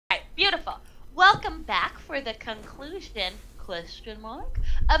Beautiful. Welcome back for the conclusion,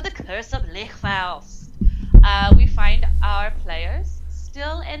 of the Curse of Lichvaust. We find our players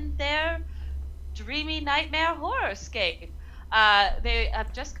still in their dreamy nightmare horrorscape. They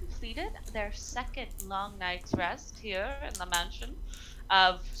have just completed their second long night's rest here in the mansion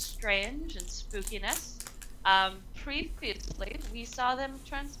of strange and spookiness. Previously, we saw them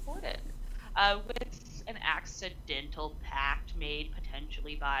transported with an accidental pact made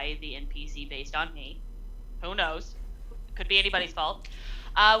potentially by the NPC based on me. Who knows? Could be anybody's fault.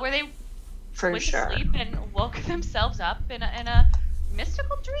 Where they went to sleep and woke themselves up in a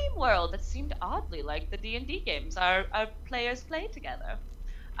mystical dream world that seemed oddly like the D&D games our players play together.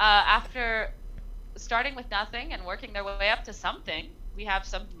 After starting with nothing and working their way up to something, we have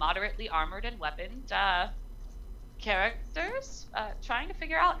some moderately armored and weaponed characters trying to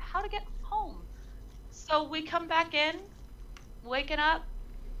figure out how to get home. So we come back in, waking up,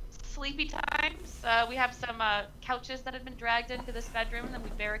 sleepy times. We have some couches that have been dragged into this bedroom that we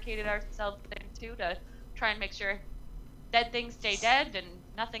barricaded ourselves into to try and make sure dead things stay dead and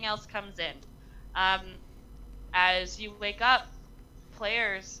nothing else comes in. As you wake up,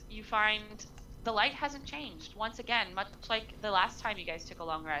 players, you find the light hasn't changed. Once again, much like the last time you guys took a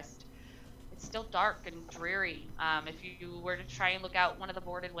long rest. It's still dark and dreary. If you were to try and look out one of the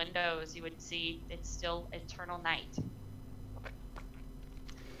boarded windows, you would see it's still eternal night.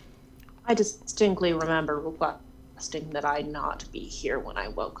 I distinctly remember requesting that I not be here when I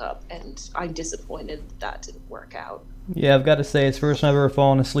woke up, and I'm disappointed that didn't work out. Yeah, I've got to say, it's the first time I've ever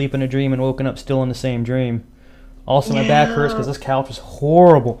fallen asleep in a dream and woken up still in the same dream. Also, my back hurts because this couch was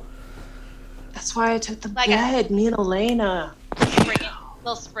horrible. That's why I took the bed, me and Alaina.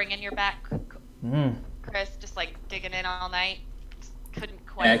 Little spring in your back, Chris, just like digging in all night. Couldn't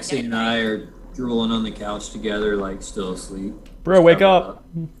quite. Jackson and I are drooling on the couch together, like still asleep. Bro, wake up.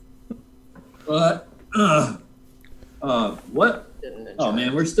 What? What? Oh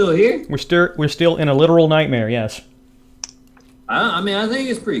man, we're still here. We're still in a literal nightmare. Yes. I mean, I think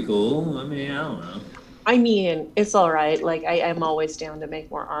it's pretty cool. I mean, I don't know. I mean, it's all right. Like I'm always down to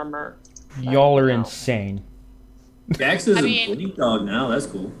make more armor. Y'all are insane. Jackson's a blink dog now. That's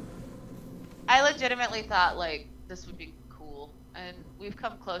cool. I legitimately thought like this would be cool, and we've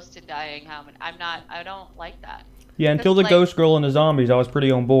come close to dying. I don't like that. Yeah, until the ghost girl and the zombies, I was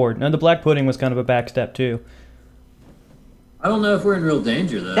pretty on board. And the black pudding was kind of a backstep too. I don't know if we're in real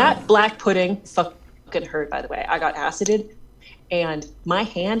danger though. That black pudding fucking hurt, by the way. I got acided, and my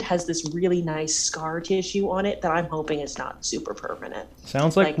hand has this really nice scar tissue on it that I'm hoping is not super permanent.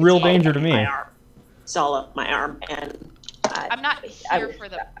 Sounds like real danger to me. It's all up my arm, and I'm not here for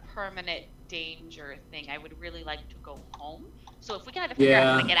the permanent danger thing. I would really like to go home. So if we can either figure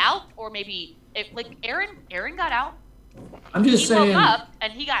out how to get out, or maybe like Aaron got out. I'm just saying. He woke up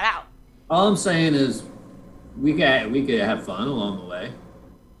and he got out. All I'm saying is, we could have fun along the way.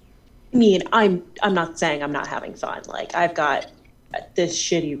 I mean, I'm not saying I'm not having fun. Like I've got this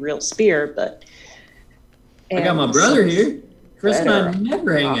shitty real spear, but I got my brother here. Chris and I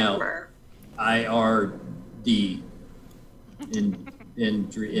never hang out. IRD in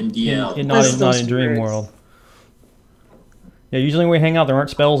DL. Not in Dream World. Yeah, usually when we hang out, there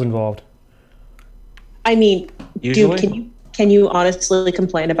aren't spells involved. I mean, dude, can you honestly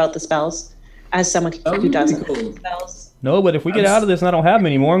complain about the spells as someone who doesn't have spells? No, but if we get out of this and I don't have them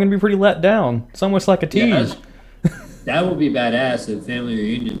anymore, I'm gonna be pretty let down. It's almost like a tease. Yeah, that would be badass at family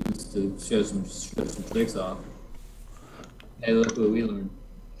reunions to show some tricks off. Hey, look what we learned.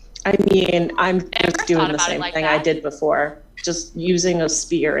 I mean, I'm just doing the same thing I did before. Just using a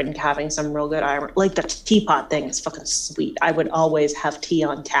spear and having some real good armor. Like the teapot thing is fucking sweet. I would always have tea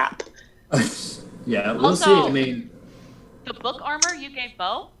on tap. Yeah, we'll see. I mean, the book armor you gave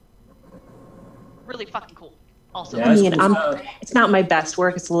Bo, really fucking cool. Also, I mean, it's not my best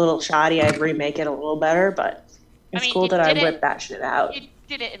work. It's a little shoddy. I'd remake it a little better, but it's cool that I whipped that shit out. You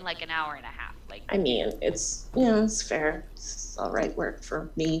did it in like an hour and a half. Like, I mean, it's it's fair. It's all right work for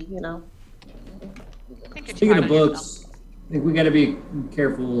me, you know. Speaking of books, I think we got to be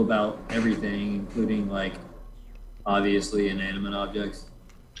careful about everything, including like obviously inanimate objects,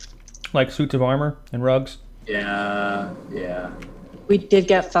 like suits of armor and rugs. Yeah. We did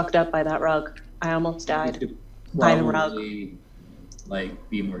get fucked up by that rug. I almost died by the rug. Like,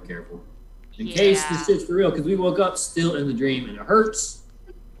 be more careful in case this shit's for real, because we woke up still in the dream and it hurts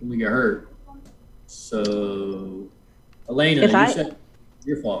when we get hurt. So, Alaina, you said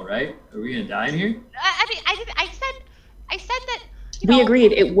your fault, right? Are we gonna die in here? I said that. We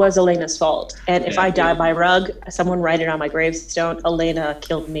agreed it was Elena's fault, and if I die by rug, someone write it on my gravestone. Alaina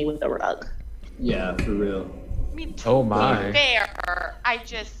killed me with a rug. Yeah, for real. I mean, oh my. Fair. I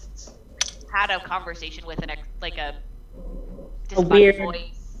just had a conversation with a weird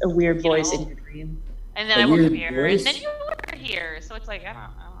voice, voice in your dream. And then I woke up here, and then you were here. So it's like, I don't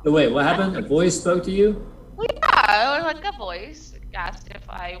know. So wait, what happened? A voice spoke to you? Well, yeah, it was like a voice asked if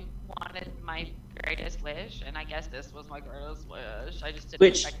I wanted my greatest wish, and I guess this was my greatest wish. I just didn't.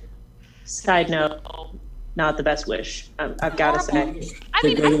 Which, side note, not the best wish. I've got to say.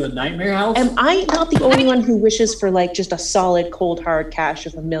 To go to a nightmare house? Am I not the only one who wishes for like just a solid cold hard cash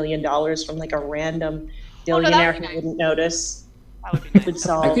of $1 million from like a random billionaire who wouldn't notice? That would be nice. Would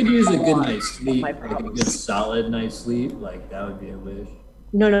solve I could use a good night's sleep, my like a problems. good solid night's sleep. Like that would be a wish.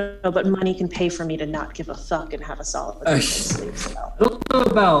 No, but money can pay for me to not give a fuck and have a solid night's sleep. So. I don't know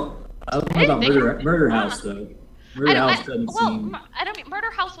about Murder House though. Murder House doesn't seem. I don't mean Murder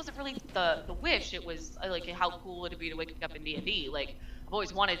House wasn't really the wish. It was like how cool would it be to wake up in D&D. Like I've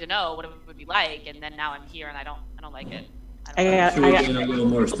always wanted to know what it would be like, and then now I'm here and I don't like it.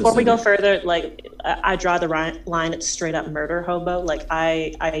 Before we go further, like I draw the line at straight up murder hobo. Like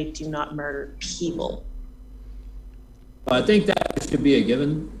I do not murder people. Well, I think that should be a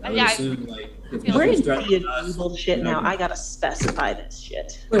given. I would assume like if we're in D&D bullshit now. I gotta specify this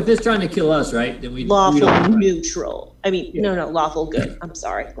shit. Well, if it's trying to kill us, right? Then we lawful don't neutral. I mean, no, lawful good. I'm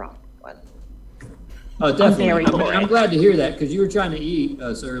sorry, wrong one. Oh, definitely. I'm glad to hear that because you were trying to eat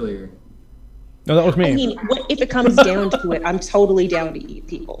us earlier. No, that was me. I mean, if it comes down to it, I'm totally down to eat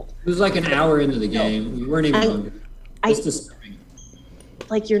people. It was like an hour into the game. We weren't even hungry. It's disturbing.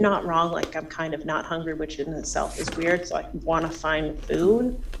 Like, you're not wrong. Like, I'm kind of not hungry, which in itself is weird. So I want to find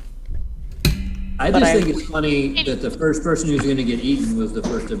food. I just think it's funny that the first person who's going to get eaten was the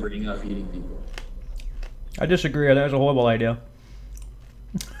first to bring up eating people. I disagree. That was a horrible idea.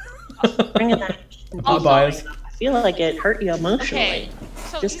 Bringing that. I'm biased. I feel like it hurt you emotionally. Okay.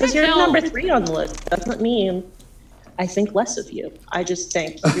 So just because you're number 3 on the list doesn't mean I think less of you. I just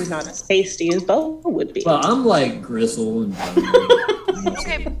think you're not as tasty as Bo would be. Well, I'm like gristle and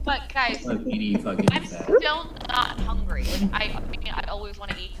okay, but guys, like I'm still not hungry. Like, I always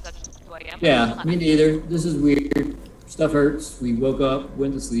want to eat because that's just who I am. Yeah, me neither. This is weird. Stuff hurts. We woke up,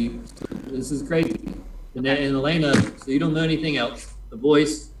 went to sleep. This is crazy. And Alaina, so you don't know anything else. The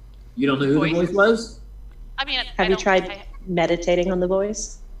voice, you don't know who the voice was? I mean, have you tried meditating on the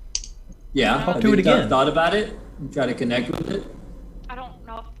voice? Yeah. Have you thought about it? Try to connect with it? I don't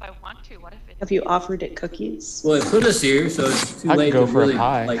know if I want to. What if it? Have you offered it cookies? Well, it put us here, so it's too late to really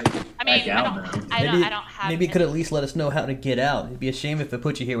like back out now. I don't have. Maybe it could at least let us know how to get out. It'd be a shame if it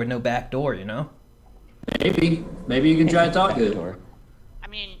put you here with no back door, you know? Maybe you can try to talk to it. I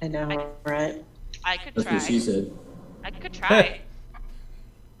mean, I know, right? I could try. That's what she said. I could try.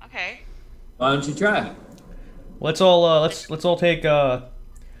 Okay. Why don't you try? Let's all take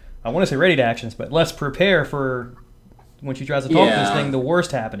I want to say ready to actions, but let's prepare for when she tries to talk to this thing, the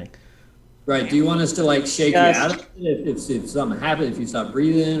worst happening. Right. Do you want us to like shake you out of it if something happens, if you stop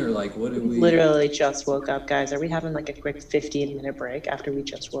breathing, or like what do we? Literally just woke up, guys. Are we having like a quick 15-minute break after we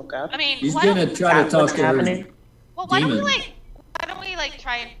just woke up? I mean, he's gonna try to talk to her. Well, why don't we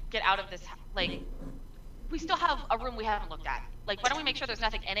try and get out of this? Like, we still have a room we haven't looked at. Like, why don't we make sure there's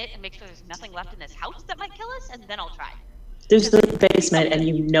nothing in it and make sure there's nothing left in this house that might kill us, and then I'll try. There's the basement, and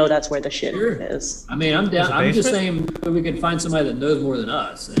you know that's where the shit is. I mean, I'm down. I'm just saying we can find somebody that knows more than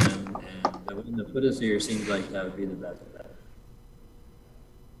us, and the one that put us here seems like that would be the best bet.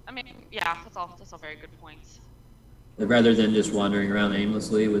 I mean, yeah, that's all very good points. Rather than just wandering around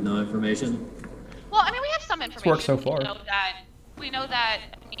aimlessly with no information. Well, I mean, we have some information. It's worked so far. We know that.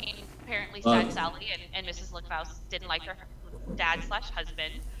 I mean, apparently, Sad Sally and Mrs. Lichvaust didn't like her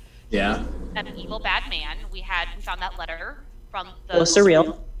dad/husband. Yeah. An evil bad man. We found that letter from the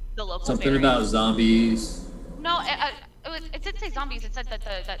surreal. The local something about zombies. No, it didn't say zombies. It said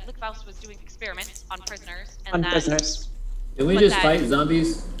that Lichvaust was doing experiments on prisoners. And prisoners. Did we just fight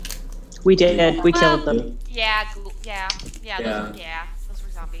zombies? We did. We killed them. Yeah. Those were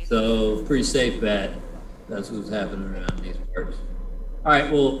zombies. So pretty safe bet. That's what's happening around these parts. All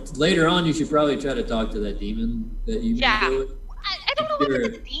right. Well, later on, you should probably try to talk to that demon that you deal with. I don't know if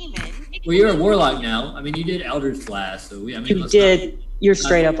it's a demon. Well, you're a warlock now. I mean, you did Eldritch Blast, so You're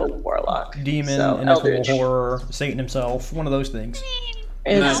straight up a warlock. Demon, so, ineffable horror, Satan himself, one of those things.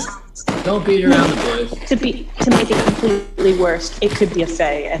 Don't beat around the bush. To make it completely worse, it could be a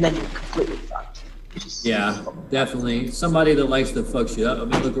fae, and then you're completely fucked. Yeah, definitely. Somebody that likes to fuck shit up. I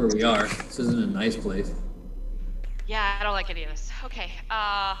mean, look where we are. This isn't a nice place. Yeah, I don't like any of this. Okay,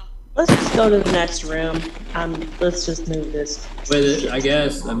 let's just go to the next room. Let's just move this. With it, I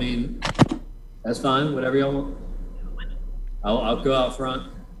guess. I mean, that's fine. Whatever y'all want. I'll go out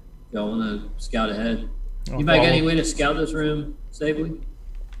front. Y'all want to scout ahead? You might get any way to scout this room safely?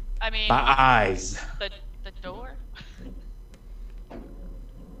 I mean, My eyes. The door.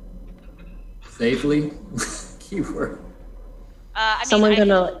 Safely. Keyword. I mean, Someone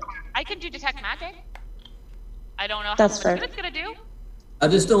gonna. I can do detect magic. I don't know how That's much fair. good it's gonna do. I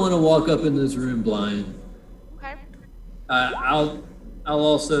just don't want to walk up in this room blind. Okay. I'll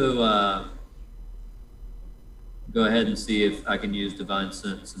also go ahead and see if I can use divine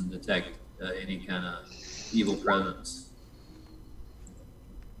sense and detect any kind of evil presence.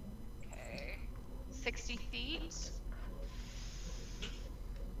 Okay. 60 feet.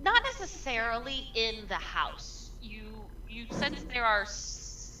 Not necessarily in the house. You sense there are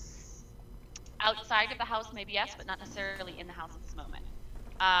outside of the house, maybe yes, but not necessarily in the house at this moment.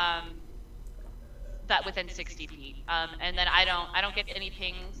 That within 60 feet. And then I don't get any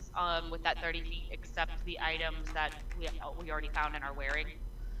pings with that 30 feet except the items that we already found and are wearing.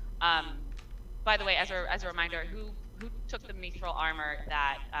 By the way, as a reminder, who took the mithril armor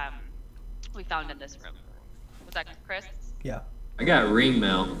that we found in this room? Was that Chris? Yeah. I got ring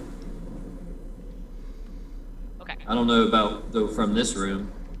mount. Okay. I don't know about though from this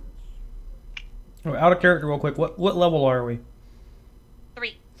room. Oh, out of character, real quick. What level are we?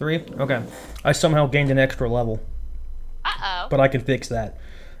 3. 3? Okay. I somehow gained an extra level. Uh-oh. But I can fix that.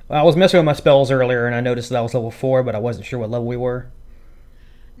 I was messing with my spells earlier, and I noticed that I was level 4, but I wasn't sure what level we were.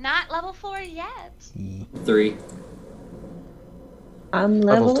 Not level 4 yet. 3. I'm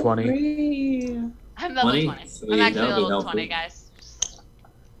Level level 20. 3. I'm level 20? 20. Sweet, I'm actually that'll be level helpful. 20, guys.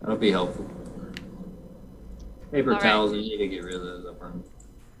 That'll be helpful. Paper All right. towels, you need to get rid of those up front.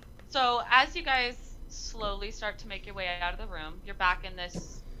 So as you guys slowly start to make your way out of the room, you're back in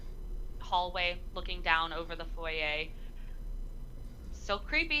this hallway looking down over the foyer. Still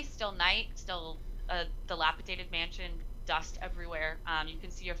creepy, still night, still a dilapidated mansion, dust everywhere. You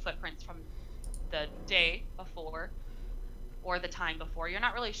can see your footprints from the day before or the time before. You're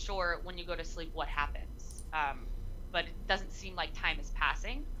not really sure when you go to sleep what happens, but it doesn't seem like time is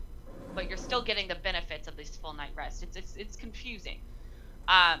passing. But you're still getting the benefits of this full night rest. It's confusing.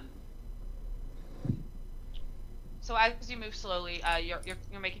 So as you move slowly,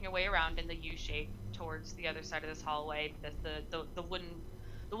 you're making your way around in the U shape towards the other side of this hallway. The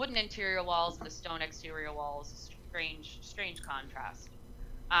wooden interior walls and the stone exterior walls, strange contrast.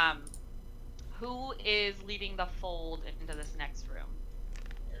 Who is leading the fold into this next room?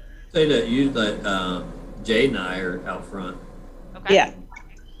 Say that Jade and I are out front. Okay. Yeah.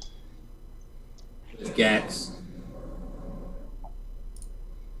 With Gax.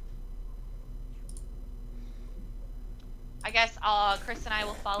 I guess Chris and I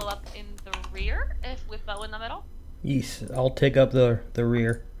will follow up in the rear with Bo in the middle. Yes, I'll take up the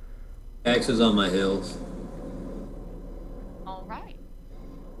rear. Gax is on my heels. All right.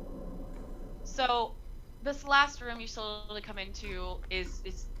 So this last room you slowly come into is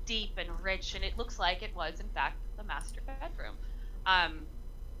deep and rich, and it looks like it was in fact the master bedroom.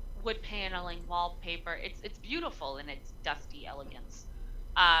 Wood paneling, wallpaper. It's beautiful in its dusty elegance.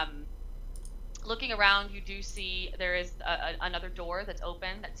 Looking around, you do see there is another door that's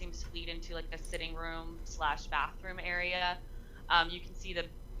open that seems to lead into like a sitting room / bathroom area. You can see the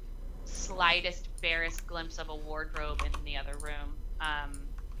slightest, barest glimpse of a wardrobe in the other room.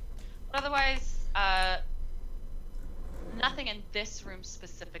 But otherwise, nothing in this room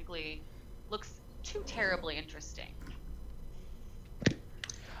specifically looks too terribly interesting.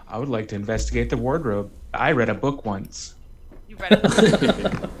 I would like to investigate the wardrobe. I read a book once. You read it.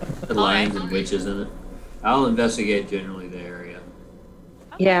 The lions and witches in it. I'll investigate generally the area.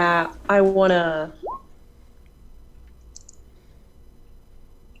 Okay. Yeah, I wanna.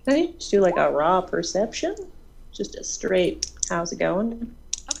 Can I just do like a raw perception? Just a straight, how's it going?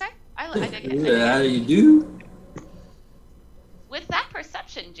 Okay. I dig it. Yeah, how do you do? With that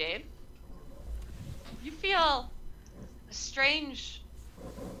perception, Jade, you feel a strange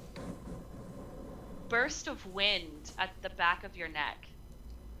burst of wind at the back of your neck.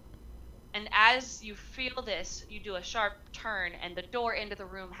 And as you feel this, you do a sharp turn, and the door into the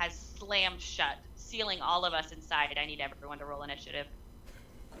room has slammed shut, sealing all of us inside. I need everyone to roll initiative.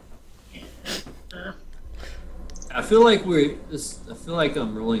 I feel like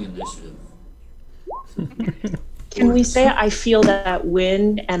I'm rolling initiative. Can we say I feel that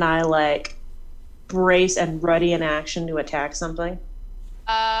wind and I like brace and ready in action to attack something?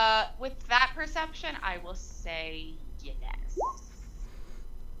 With that perception, I will say yes.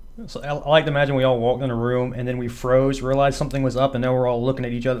 So I like to imagine we all walked in a room and then we froze, realized something was up, and now we're all looking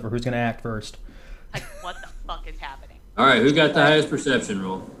at each other for who's going to act first. Like, what the fuck is happening? All right, who got the highest perception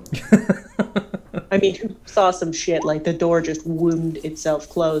roll? I mean, who saw some shit like the door just wound itself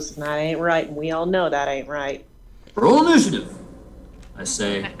closed and that ain't right, and we all know that ain't right. Roll initiative. I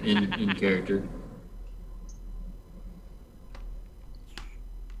say in character.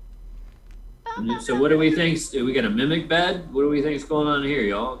 So what do we think? We got a mimic bed? What do we think is going on here,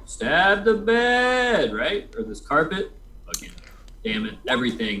 y'all? Stab the bed, right? Or this carpet? Okay. Damn it.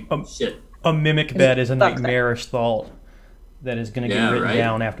 Everything. Shit. A mimic bed is a nightmarish thought that is going to get written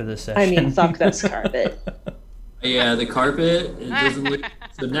down after this session. I mean, fuck this carpet. Yeah, the carpet. It doesn't look.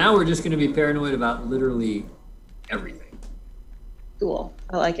 So now we're just going to be paranoid about literally everything. Cool.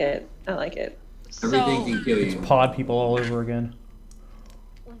 I like it. I like it. Everything can kill you. It's pod people all over again.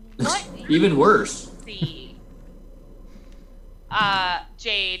 What Even worse. See,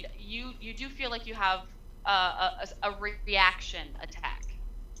 Jade, you do feel like you have a reaction attack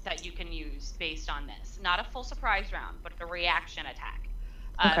that you can use based on this. Not a full surprise round, but a reaction attack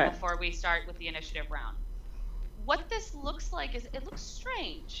before we start with the initiative round. What this looks like is it looks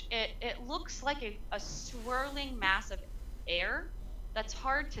strange. It looks like a swirling mass of air that's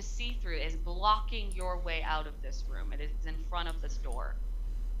hard to see through is blocking your way out of this room. It is in front of this door.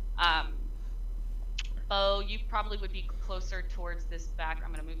 Bo, you probably would be closer towards this back.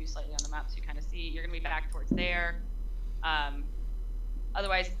 I'm going to move you slightly on the map so you kind of see. You're going to be back towards there.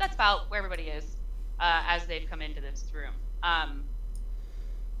 Otherwise, that's about where everybody is as they've come into this room.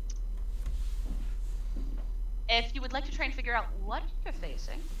 If you would like to try and figure out what you're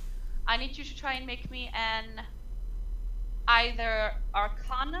facing, I need you to try and make me an either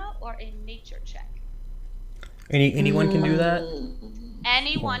Arcana or a Nature check. Anyone can do that?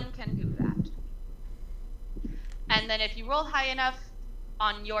 Anyone can do that. And then if you roll high enough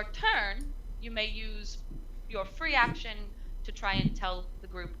on your turn, you may use your free action to try and tell the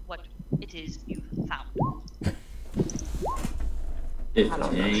group what it is you've found.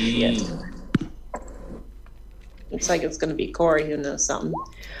 15. Looks like it's going to be Corey who knows something.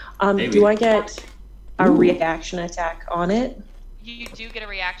 Maybe. Do I get a reaction attack on it? You do get a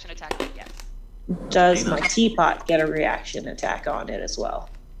reaction attack, yes. Does my teapot get a reaction attack on it as well?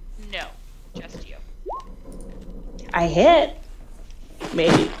 No, just you. I hit.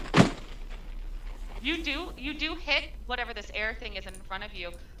 Maybe. You do hit whatever this air thing is in front of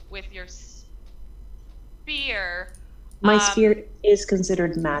you with your spear. My spear is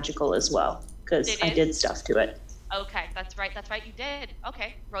considered magical as well because I did stuff to it. Okay, that's right, you did.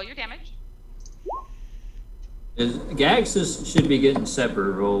 Okay, roll your damage. Gags should be getting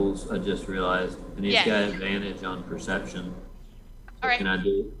separate rolls, I just realized. And he's Yes. got advantage on perception. All right. Can I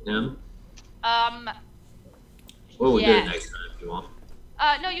do him? We'll do it yes. next time if you want.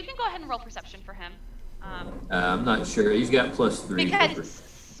 No, you can go ahead and roll perception for him. I'm not sure. He's got +3. Because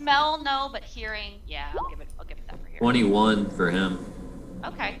smell, no, but hearing, yeah, I'll give it that for here. 21 for him.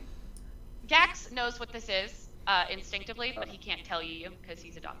 Okay. Gax knows what this is instinctively, but he can't tell you because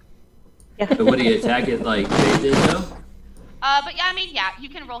he's a dog. So would he attack it like they did though? But yeah, I mean, yeah, you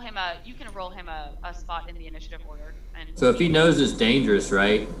can roll him a spot in the initiative order. And So if he knows it's dangerous,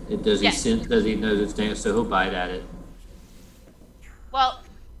 right? Does he Yes. does he know it's dangerous? So he'll bite at it. Well,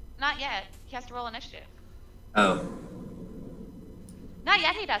 not yet. He has to roll initiative. Oh. Not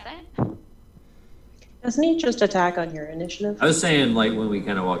yet. He doesn't. Doesn't he just attack on your initiative? I was saying like when we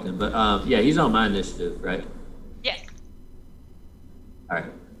kind of walked in, but yeah, he's on my initiative, right? Yes. All right.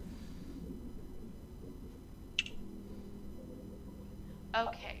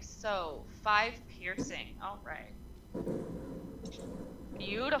 Okay, so 5 piercing. All right.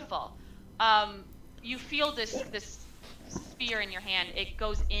 Beautiful. You feel this spear in your hand. It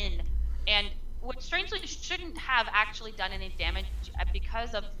goes in, and what strangely shouldn't have actually done any damage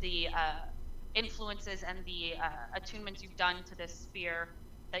because of the influences and the attunements you've done to this spear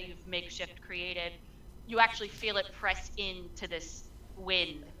that you've makeshift created. You actually feel it press into this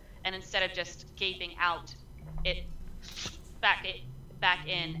wind, and instead of just gaping out, it back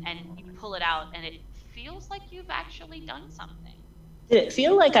in, and you pull it out, and it feels like you've actually done something. Did it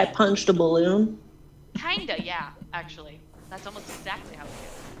feel like I punched a balloon? Kinda, yeah, actually. That's almost exactly how it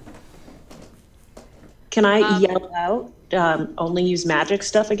feels. Can I yell out, only use magic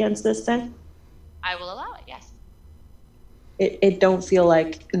stuff against this thing? I will allow it, yes. It don't feel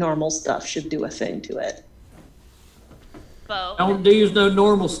like normal stuff should do a thing to it. Bo. Don't use no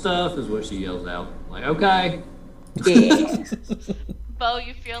normal stuff is what she yells out. Like, okay. Yeah. Bo,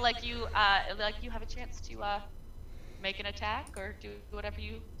 you feel like you have a chance to make an attack or do whatever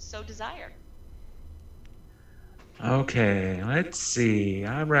you so desire. Okay, let's see.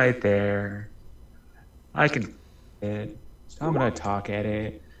 I'm right there. I can it. So I'm gonna talk at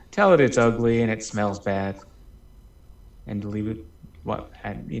it. Tell it it's ugly and it smells bad. And leave it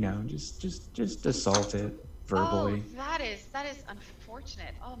just assault it verbally. Oh, that is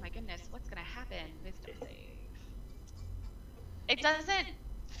unfortunate. Oh my goodness, what's gonna happen? Wisdom save. It doesn't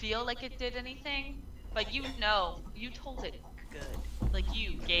feel like it did anything, but you told it good. Like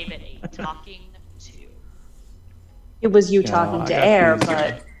you gave it a talking to. It was you talking to air,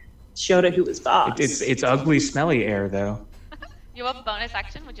 but showed it who was boss. It's ugly, smelly air, though. You have a bonus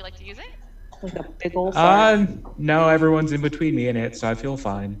action. Would you like to use it? Like a big old fart. No, everyone's in between me and it, so I feel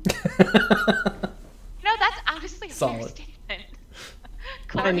fine. No, that's honestly a fair statement.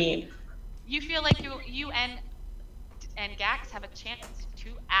 Corey, I mean, you feel like you and Gax have a chance to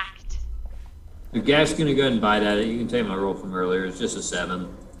act. If Gax's gonna go ahead and bite at it, you can take my roll from earlier. It's just a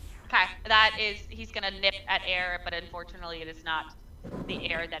 7. Okay, he's gonna nip at air, but unfortunately it is not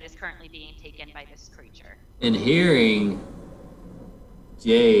the air that is currently being taken by this creature. And hearing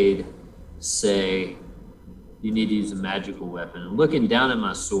Jade say, you need to use a magical weapon, and looking down at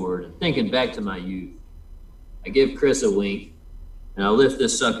my sword and thinking back to my youth, I give Chris a wink, and I lift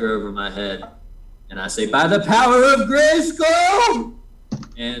this sucker over my head, and I say, by the power of Grayskull!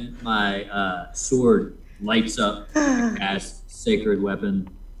 And my sword lights up as sacred weapon.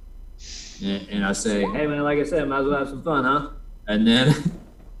 And I say, hey man, like I said, might as well have some fun, huh? And then,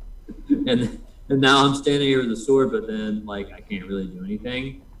 and now I'm standing here with the sword, but then like I can't really do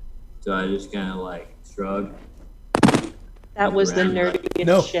anything. So I just kind of like shrug. that was the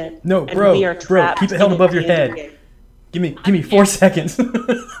nerdiest shit. No, And bro, we are keep it held above your head. Give me 4 seconds.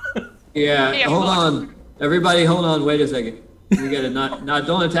 Yeah, hold on. Everybody hold on, wait a second. You gotta not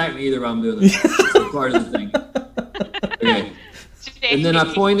don't attack me either while I'm doing this. It's part of the thing. Okay. And then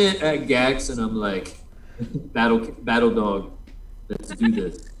I point it at Gax and I'm like, battle dog, let's do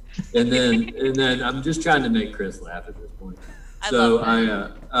this. And then I'm just trying to make Chris laugh at this point. So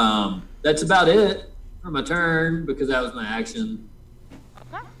that's about it for my turn because that was my action.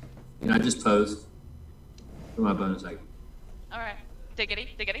 And I just posed for my bonus action. All right, diggity,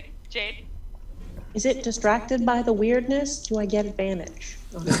 Jade. Is it distracted by the weirdness? Do I get advantage?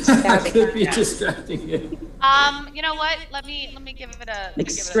 I could be distracting it. You know what? Let me give it a Like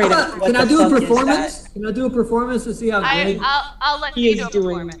straight up. Can I do a performance? Can I do a performance to see how good? I'll let He you do is a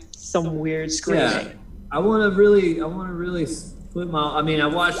doing performance. some weird screaming. Yeah, I want to really put my. I mean, I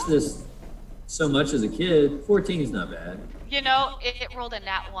watched this so much as a kid. 14 is not bad. You know, it rolled a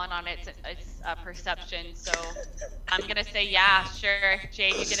nat 1 on its perception, so I'm gonna say yeah, sure,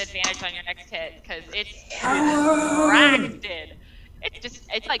 Jade, you get advantage on your next hit because it's distracted.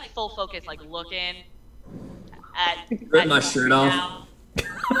 It's like full focus, like looking at. Rip my shirt off.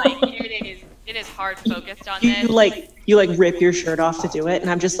 Like it is hard focused on this. You rip your shirt off to do it,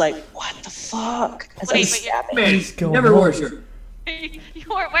 and I'm just like, what the fuck? As I'm stabbing. Man, never wore a shirt. You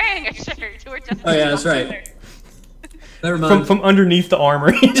weren't wearing a shirt. You were just. Oh yeah, that's right. Never mind. From underneath the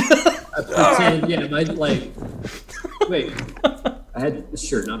armor. I pretend, yeah, wait, I had a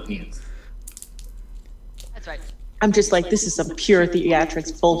shirt, not pants. That's right. I'm just like, this is some pure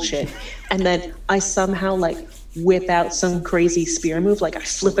theatrics bullshit. And then I somehow like whip out some crazy spear move, like I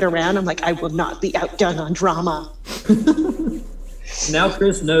flip it around. I'm like, I will not be outdone on drama. Now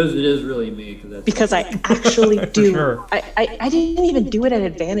Chris knows it is really me because I actually do. Sure. I didn't even do it at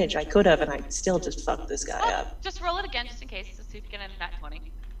advantage. I could have, and I still just fucked this guy up. Just roll it again, just in case, to see if you get a nat 20.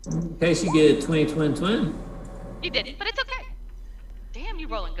 In case you get a 20 twin. You didn't, but it's okay. Damn, you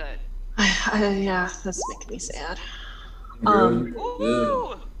rolling good. Yeah, that's making me sad.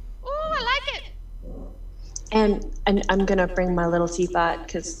 Ooh, I like it. And I'm gonna bring my little teapot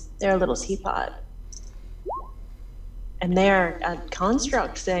because they're a little teapot. And they're a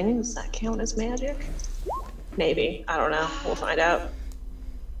construct thing. Does that count as magic? Maybe. I don't know. We'll find out.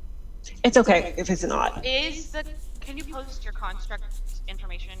 It's okay if it's not. Can you post your construct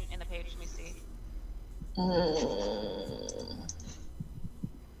information in the page? Let me see.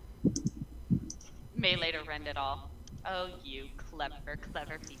 Melee to rend it all. Oh, you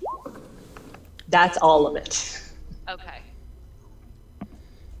clever people. That's all of it. Okay.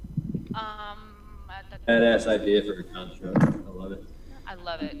 Badass idea for a construct. I love it. I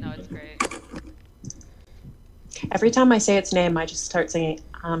love it. No, it's great. Every time I say its name, I just start singing,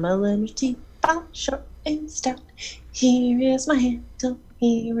 I'm a little teapot, short and stout. Here is my handle,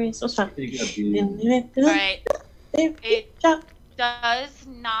 here is what's fun. Alright. It does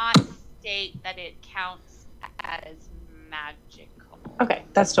not state that it counts as magical. Okay,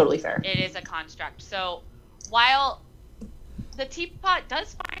 that's totally fair. It is a construct. So while the teapot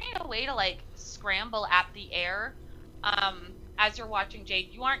does find a way to like scramble at the air, as you're watching Jade,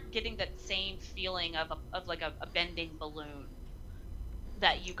 you aren't getting that same feeling of like a bending balloon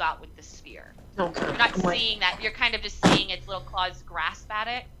that you got with the sphere. Okay. You're not seeing that. You're kind of just seeing its little claws grasp at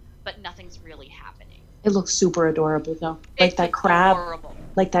it, but nothing's really happening. It looks super adorable though. Like that crab. Adorable.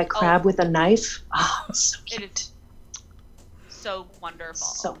 Like that crab with a knife. Oh, it's so cute. It is so wonderful.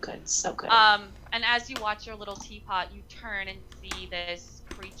 So good, so good. And as you watch your little teapot, you turn and see this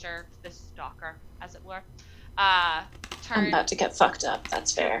creature, this stalker, as it were. I'm about to get fucked up.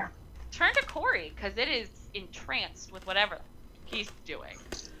 That's fair. Turn to Corey, because it is entranced with whatever he's doing.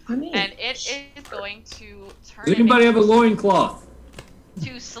 And it is going to turn. Does anybody have a loincloth?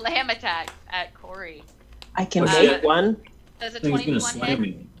 To slam attack at Corey. I can make one. Does a 21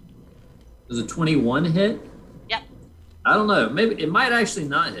 hit? Does a 21 hit? Yep. I don't know. Maybe it might actually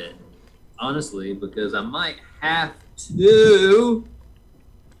not hit, honestly, because I might have to.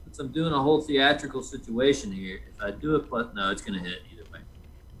 Since I'm doing a whole theatrical situation here, if I do it, no, it's going to hit either way.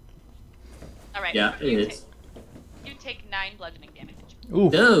 All right. Yeah, it hits. You take 9 bludgeoning damage. Ooh.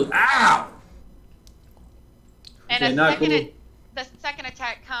 No! Ow! And okay, the second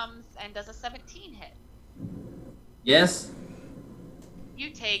attack comes and does a 17 hit. Yes.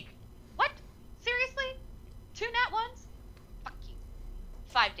 You take what? Seriously? 2 nat ones? Fuck you.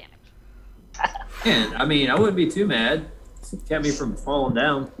 5 damage. Man, I mean, I wouldn't be too mad. It kept me from falling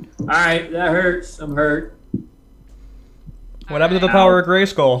down. All right, that hurts. I'm hurt. What happened to the power of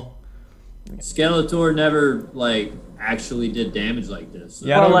Grayskull? Skeletor never actually did damage like this. So.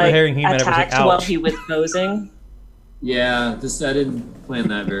 Yeah, I don't remember hearing He-Man ever say attacked ouch. while he was posing. Yeah, I didn't plan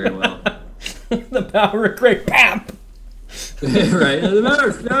that very well. The power of Grey Pam. Right.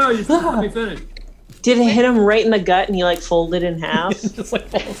 No, you still let me finish. Did it hit him right in the gut and he folded in half? Just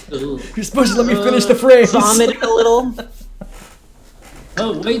like, you're supposed to let me finish the phrase. Vomited a little.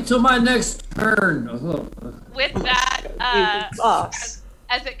 Oh, wait till my next turn. Oh. With that, boss.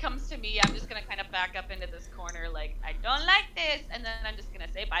 As it comes to me, I'm just gonna kind of back up into this corner, like, I don't like this, and then I'm just gonna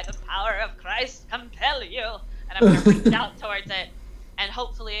say, by the power of Christ, compel you, and I'm gonna reach out towards it, and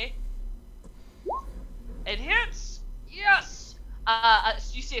hopefully, it hits. Yes.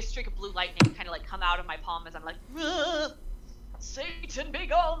 You see a streak of blue lightning kind of come out of my palm as I'm like, Satan be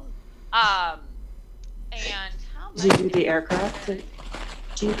gone. And how Did you do the aircraft?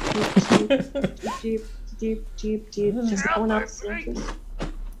 Jeep. Just no one else.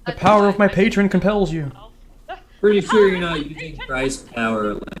 The power of my patron compels you. Pretty sure you're not using Christ's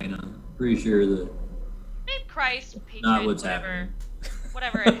power, Alaina. Pretty sure that. Maybe Christ, patron, Not what's happening.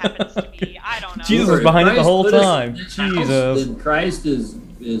 Whatever it happens to be, I don't know. Jesus was behind it the whole time. Then Jesus. Christ is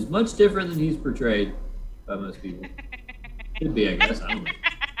much different than he's portrayed by most people. Could be, I guess. I don't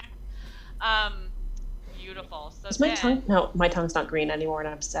know. Beautiful. So Is my tongue? No, my tongue's not green anymore, and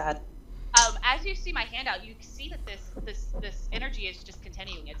I'm sad. As you see my handout, you see that this energy is just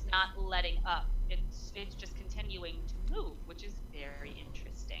continuing. It's not letting up. It's just continuing to move, which is very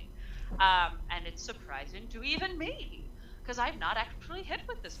interesting. And it's surprising to even me, because I've not actually hit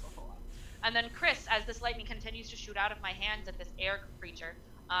with this before. And then Chris, as this lightning continues to shoot out of my hands at this air creature,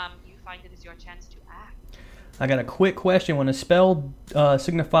 you find it is your chance to act. I got a quick question. When a spell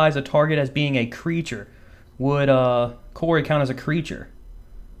signifies a target as being a creature, would Corey count as a creature?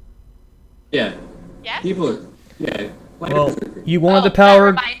 Yeah. Yes? People are. Yeah. Well, you wanted the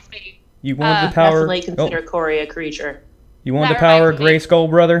power. That reminds me. You wanted the power. Definitely consider Corey a creature. You wanted That the power of reminds Grayskull,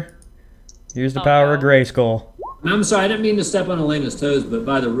 brother? Here's the power of Grayskull. I'm sorry, I didn't mean to step on Elena's toes, but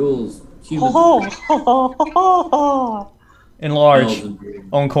by the rules, humans. Enlarge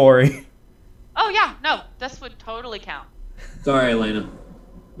on Corey. Oh yeah, no, this would totally count. Sorry, Alaina.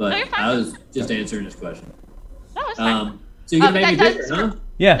 But No, you're fine. I was just answering this question. No, it's fine. So you can but make me that bigger, does- huh?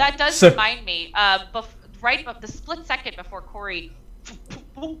 Yeah. That does so, remind me, right about the split second before Corey,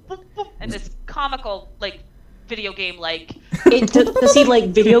 and this comical video game Does he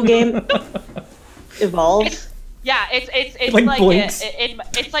video game evolve? It's Like like blinks.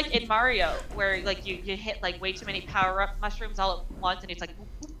 it's like in Mario where you hit way too many power up mushrooms all at once and it's right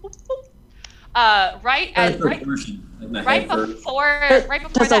before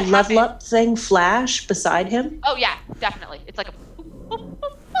Does that a level happened. up thing flash beside him? Oh yeah, definitely. It's like a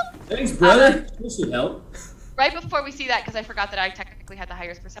Thanks, brother. This should help. right before we see that, because I forgot that I technically had the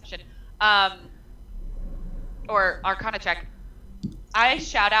highest perception, or Arcana check, I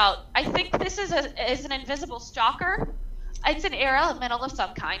shout out, I think this is an invisible stalker. It's an air elemental of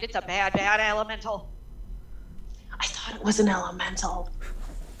some kind. It's a bad elemental. I thought it was an elemental.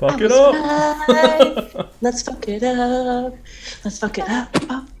 fuck it up. Right. Let's fuck it up. Let's fuck it up.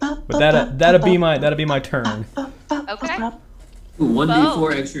 But that'd be my turn. Okay. Ooh,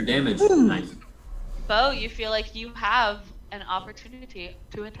 1d4 extra damage. Nice. Bo, you feel like you have an opportunity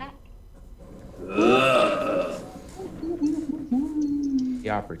to attack. The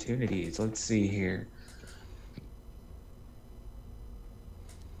opportunities. Let's see here.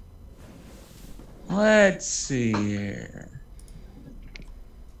 Let's see here.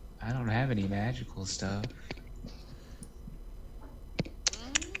 I don't have any magical stuff.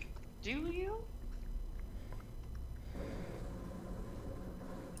 Do you?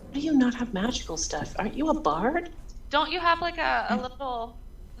 Why do you not have magical stuff? Aren't you a bard? Don't you have like a little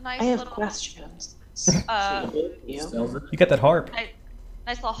nice I have little questions. Still You got that harp.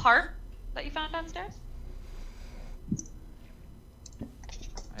 nice little harp that you found downstairs?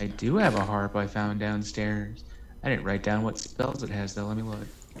 I do have a harp I found downstairs. I didn't write down what spells it has though. Let me look.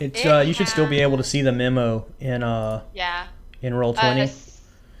 It's you should still be able to see the memo in Yeah. in Roll20.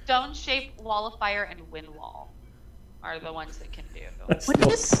 Stone-shaped wall of fire and wind wall are the ones that can do. What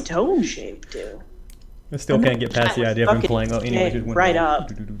does stone shape do? I still can't get past the idea of him playing. Oh, anyway, just right up.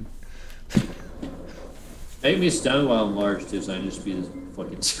 Make me stone while I'm large too, so I can just be this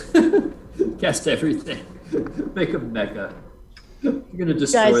fucking cast everything. Make a mecha. You're gonna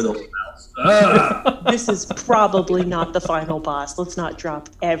destroy Guys, the whole house. Ah! This is probably not the final boss. Let's not drop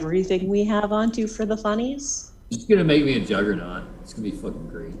everything we have onto for the funnies. It's gonna make me a juggernaut. It's gonna be fucking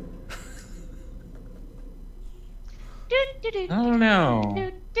great. I don't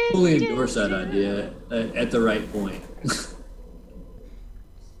know. Fully endorse that idea at the right point.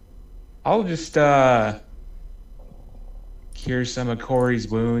 I'll just cure some of Corey's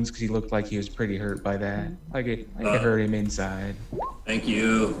wounds because he looked like he was pretty hurt by that. Like it hurt him inside. Thank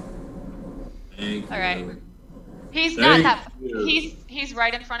you. Thank you. All right. He's Thank not that. you. He's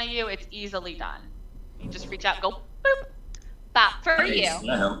right in front of you. It's easily done. You just reach out, go boop, bop for Nice, you.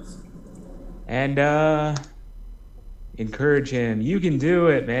 that helps. And encourage him. You can do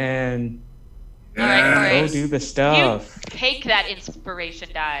it, man. All right, Corey. Go do the stuff. You take that inspiration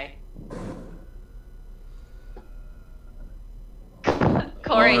die.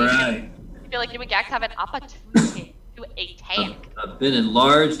 Corey, All right. you feel like you and Gax have an opportunity to a tank. I've been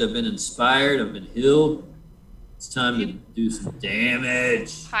enlarged. I've been inspired. I've been healed. It's time to do some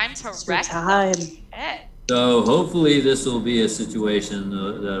damage. Time to It's your wreck time. some shit. So hopefully this will be a situation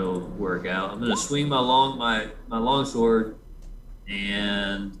that'll work out. I'm gonna swing my long sword,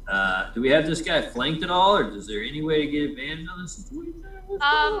 and do we have this guy flanked at all, or is there any way to get advantage on this situation? What's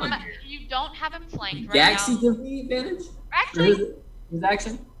going on here? You don't have him flanked right Gaxi now. give me advantage? Actually, His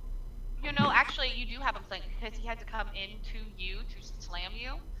action? actually, you do have him flanked because he had to come into you to slam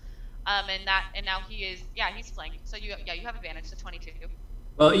you. And now he's flanked. So you have advantage to 22.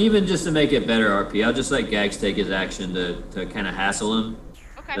 Well, even just to make it better, RP, I'll just let Gags take his action to kind of hassle him,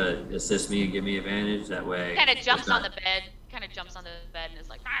 Okay. to assist me and give me advantage. That way. Kind of jumps it's not- on the bed. Kind of jumps on the bed and is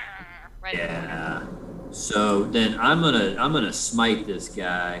like, "Arr," right. Yeah. So then I'm gonna smite this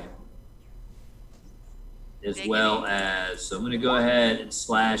guy, as Big well hit. as so I'm gonna go ahead and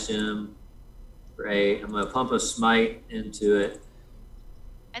slash him. Great. I'm gonna pump a smite into it.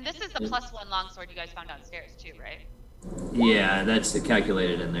 And this is the +1 longsword you guys found downstairs too, right? Yeah, that's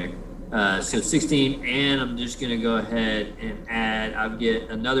calculated in there. So 16, and I'm just gonna go ahead and add. I'll get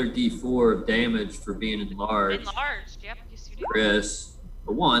another D4 of damage for being enlarged. Enlarged. Yep. Yes, you do. Chris,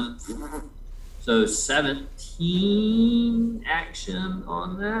 for 1. So 17 action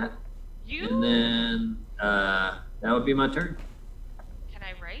on that, and then that would be my turn. Can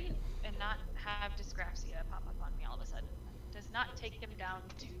I write and not have dysgraphia pop up on me all of a sudden? Does not take him down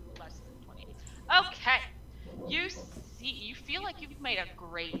to less than 20. Okay. You feel like you've made a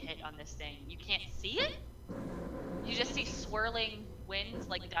great hit on this thing. You can't see it. You just see swirling winds,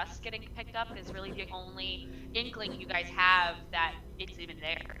 like dust getting picked up is really the only inkling you guys have that it's even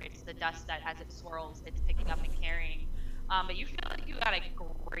there. It's the dust that as it swirls, it's picking up and carrying. But you feel like you got a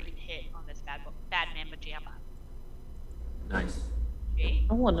great hit on this bad man pajama. Nice. Okay.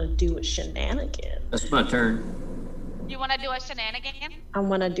 I want to do a shenanigan. That's my turn. You want to do a shenanigan? I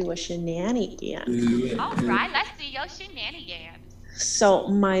want to do a shenanigan. All right, let's see your shenanigans. So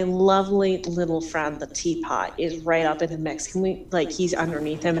my lovely little friend, the teapot, is right up in the mix. Can we, he's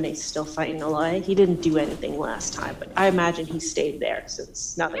underneath him and he's still fighting away. He didn't do anything last time, but I imagine he stayed there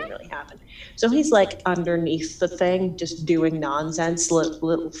since nothing really happened. So he's underneath the thing, just doing nonsense,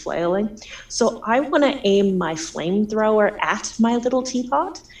 little flailing. So I want to aim my flamethrower at my little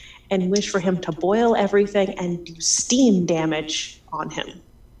teapot and wish for him to boil everything and do steam damage on him.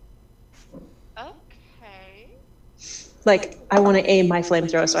 Okay. I want to aim my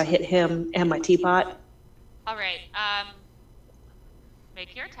flamethrower so I hit him and my teapot. All right.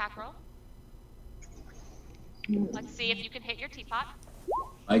 Make your attack roll. Let's see if you can hit your teapot.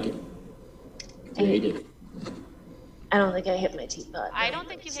 Like it. Creative. I don't think I hit my teapot. I don't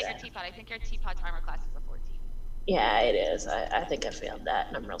think you hit your teapot. I think your teapot's armor class is a 14. Yeah, it is. I think I failed that,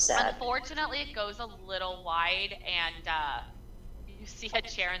 and I'm real sad. Unfortunately, it goes a little wide, and you see a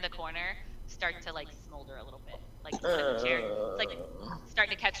chair in the corner start to smolder a little bit. The chair, it's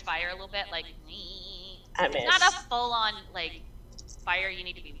starting to catch fire a little bit. I It's missed. not a full-on fire you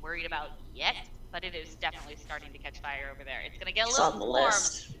need to be worried about yet, but it is definitely starting to catch fire over there. It's gonna get a It's little on the warm.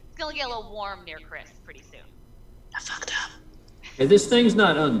 list. It's gonna get a little warm near Chris pretty soon. I fucked up. Hey, this thing's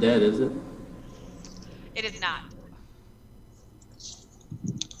not undead, is it? It is not.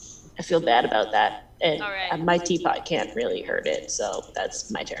 I feel bad about that. And All right. my teapot can't really hurt it, so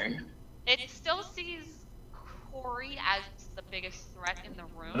that's my turn. It still sees Corey as the biggest threat in the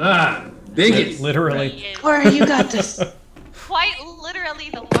room. Ah, biggest. Literally. He is Corey, you got this. quite literally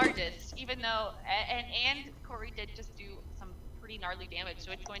the largest, even though and Corey did just do some pretty gnarly damage,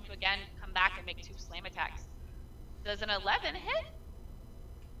 so it's going to again come back and make 2 slam attacks. Does an 11 hit?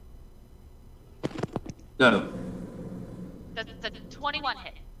 No. Does a 21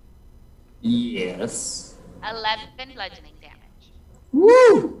 hit? Yes. 11 bludgeoning damage.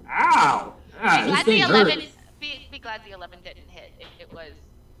 Woo! Ow! Ah, Be this glad thing the 11 hurt. be glad the 11 didn't hit. It was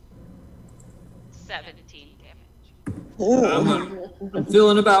 17 damage. I'm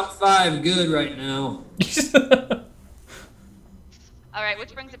feeling about 5 good right now. All right,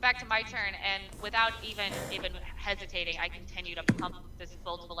 which brings it back to my turn, and without even hesitating, I continue to pump this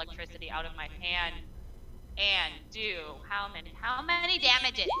bolt of electricity out of my hand, and do how many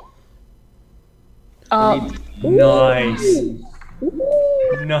damages? Nice.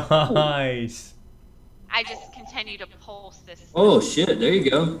 Nice. I just continue to pulse this Oh shit! There you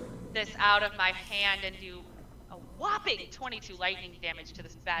go. this out of my hand and do a whopping 22 lightning damage to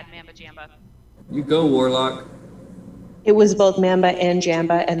this bad Mamba Jamba. You go, Warlock. It was both Mamba and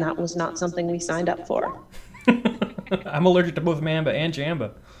Jamba, and that was not something we signed up for. I'm allergic to both Mamba and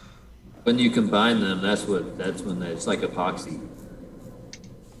Jamba. When you combine them, that's when it's like epoxy.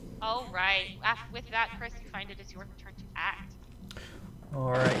 All right. With that, Chris, you find it is your turn to act.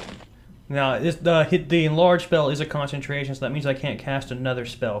 All right. Now, the enlarge spell is a concentration, so that means I can't cast another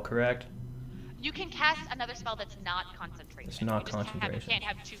spell, correct? You can cast another spell that's not concentration. It's not you just concentration. Can't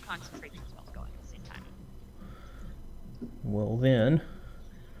have 2 concentration spells going at the same time. Well then,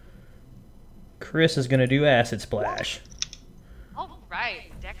 Chris is gonna do acid splash. All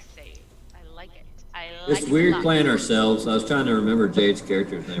right, Dex save. I like it. I like It's it a weird lot. playing ourselves. I was trying to remember Jade's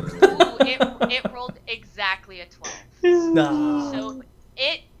character's name. Ooh, it rolled exactly a 12. Nah. So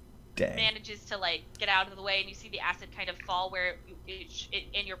it Dang. manages to like get out of the way, and you see the acid kind of fall where it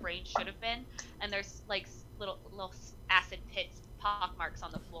in your brain should have been, and there's like little acid pits, pock marks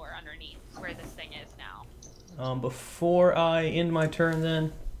on the floor underneath where this thing is now. Before I end my turn,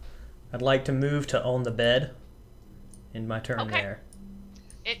 then I'd like to move to on the bed. End my turn Okay. there.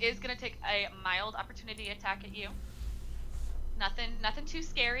 It is gonna take a mild opportunity attack at you. Nothing too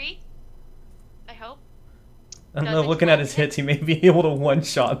scary. I hope. I don't Does know. a Looking at 12 his hit? hits, he may be able to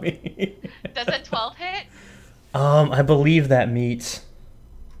one-shot me. Does a 12 hit? I believe that meets.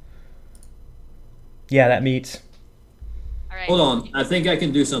 Yeah, that meets. All right. Hold on. I think I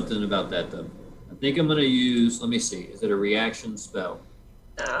can do something about that though. I think I'm gonna use. Let me see. Is it a reaction spell?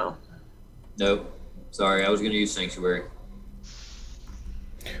 No. Nope. Sorry, I was gonna use Sanctuary.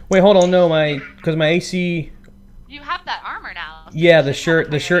 Wait, hold on. No, because my AC. You have that armor now. so Yeah, you the should have shirt.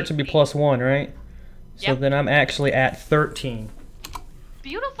 The higher shirt should be AC. +1, right? So Yep. then I'm actually at 13.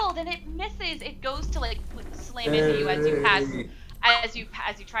 Beautiful. Then it misses. It goes to like slam into you as you pass, Hey.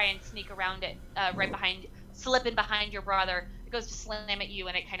 as you try and sneak around it, right behind, slipping behind your brother. It goes to slam at you,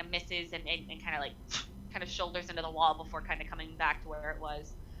 and it kind of misses and kind of shoulders into the wall before kind of coming back to where it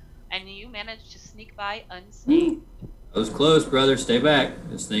was. And you manage to sneak by unscathed. I was close, brother. Stay back.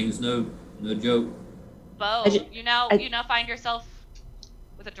 This thing's no joke. Bo, you now find yourself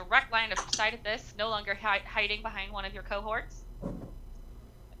with a direct line of sight at this, no longer hiding behind one of your cohorts.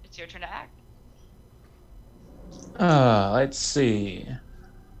 It's your turn to act. Let's see.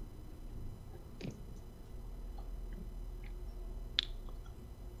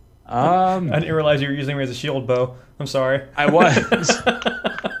 I didn't realize you were using me as a shield, Bo. I'm sorry. I was.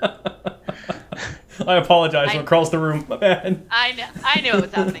 I apologize from across the room. My bad. I knew it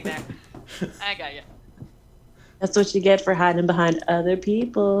was happening there. I got you. That's what you get for hiding behind other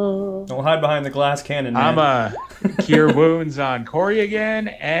people. Don't hide behind the glass cannon, man. I'm cure wounds on Corey again,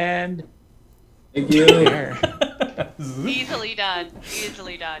 and Thank you. there. Easily done.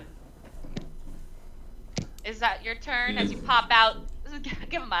 Easily done. Is that your turn? As you pop out,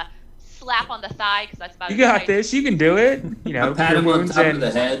 give him a slap on the thigh, because that's about You as got high- this. You can do it. You know, I pat cure him on wounds top of and the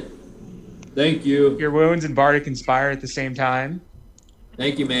head. Thank you. cure wounds and bardic inspire at the same time.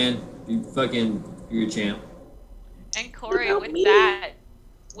 Thank you, man. You're a champ. And Corey, Help with me. that,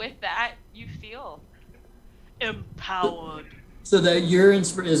 you feel empowered. So that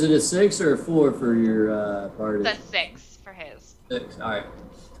is it a 6 or a 4 for your party? That's 6 for his. 6. All right.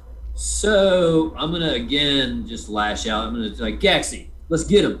 So I'm gonna again just lash out. I'm gonna like Gaxi, let's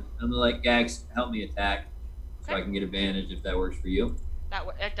get him. I'm gonna like Gax help me attack, so I can get advantage if that works for you.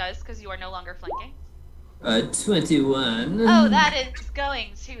 It does because you are no longer flanking. 21. Oh, that is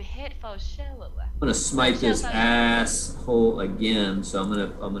going to hit for sure. I'm gonna smite this asshole again. So I'm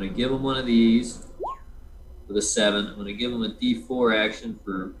gonna give him one of these with a 7. I'm gonna give him a D4 action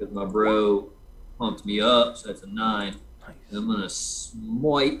because my bro pumped me up. So that's a 9. And I'm gonna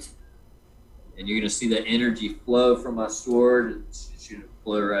smite, and you're gonna see that energy flow from my sword and shoot it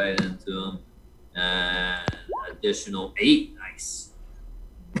flow right into him. And additional 8. Nice.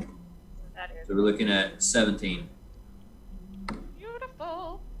 So we're looking at 17.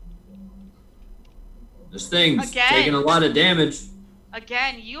 Beautiful. This thing's taking a lot of damage.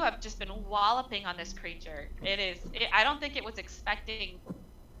 Again, you have just been walloping on this creature. I don't think it was expecting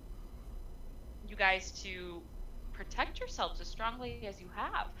you guys to protect yourselves as strongly as you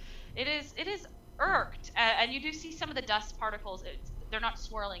have. It is irked, and you do see some of the dust particles. They're not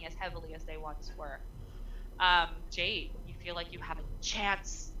swirling as heavily as they once were. Jade, you feel like you have a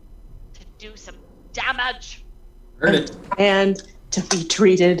chance to do some damage. Heard it. And to be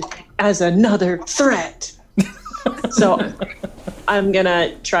treated as another threat. So I'm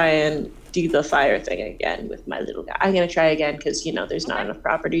gonna try and do the fire thing again with my little guy. I'm gonna try again because there's not enough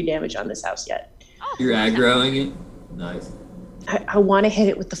property damage on this house yet. Oh, You're aggroing it? Nice. I want to hit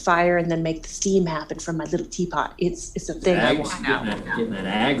it with the fire and then make the steam happen from my little teapot. It's a thing I want now. Getting that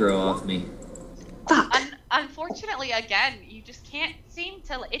aggro off me. Fuck. Unfortunately, again, you just can't seem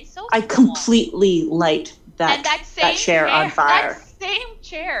to. It's so. I small. completely light that chair on fire. That same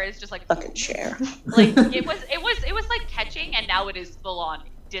chair is just like fucking chair. Like it was like catching, and now it is full on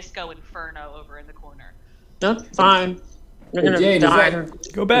disco inferno over in the corner. That's fine. You're gonna Jade, die.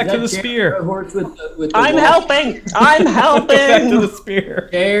 Go back to the spear. I'm helping. I'm helping. Go back to the spear.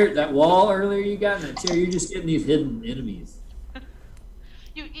 Chair, that wall earlier you got in that chair, you're just getting these hidden enemies.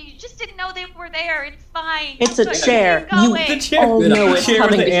 You just didn't know they were there. It's fine. It's a chair. The chair. Oh no, it's chair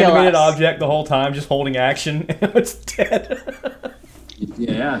coming was to the kill animated us. object the whole time, just holding action. It's dead.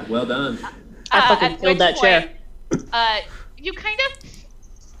 Yeah, well done. I fucking killed that chair. You kind of,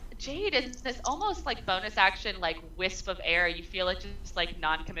 Jade, in this almost like bonus action, like wisp of air, you feel it just like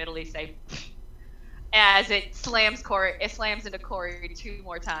non-committally say, as it slams into Corey 2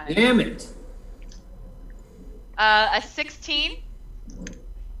 more times. Damn it. A 16.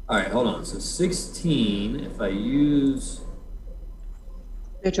 All right, hold on. So 16, if I use...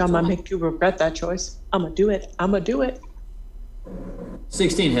 Bitch, I'm gonna make you regret that choice. I'm gonna do it. I'm gonna do it.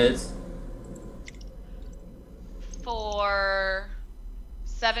 16 hits. For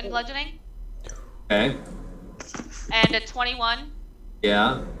 7 bludgeoning. Okay. And a 21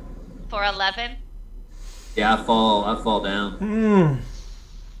 Yeah. for 11. Yeah, I fall down.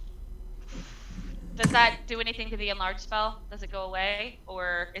 Does that do anything to the enlarge spell? Does it go away,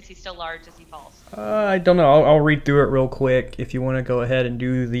 or is he still large as he falls? I don't know. I'll read through it real quick if you want to go ahead and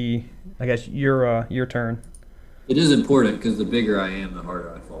do the. I guess your turn. It is important because the bigger I am, the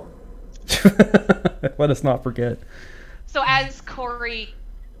harder I fall. Let us not forget. So as Corey,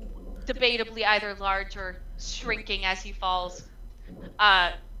 debatably either large or shrinking as he falls,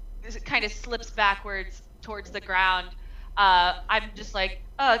 kind of slips backwards towards the ground, I'm just like,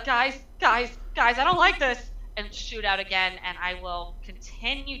 guys, I don't like this, and shoot out again, and I will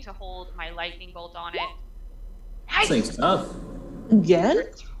continue to hold my lightning bolt on it. Nice. This thing's tough. Again?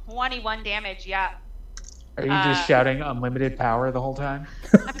 21 damage, yeah. Are you just shouting unlimited power the whole time?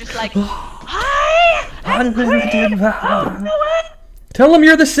 I'm just like, hi! Unlimited power. Tell him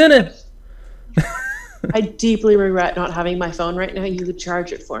you're the Senate. I deeply regret not having my phone right now. You could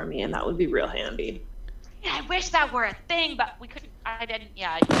charge it for me, and that would be real handy. Yeah, I wish that were a thing, but we couldn't. I didn't.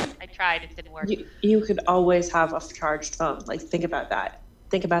 Yeah, I tried. It didn't work. You could always have a charged phone. Like, think about that.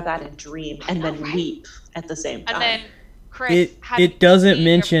 Think about that and dream, and then weep at the same time. And then, Chris, it doesn't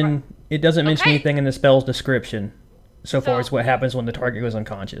mention anything in the spell's description, so far as what happens when the target goes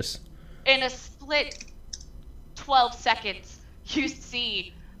unconscious. In a split 12 seconds, you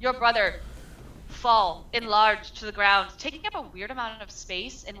see your brother fall, enlarge to the ground, taking up a weird amount of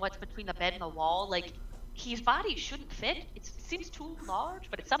space in what's between the bed and the wall. Like, his body shouldn't fit. It seems too large,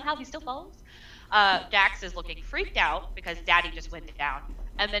 but somehow he still falls. Dax is looking freaked out because Daddy just went down.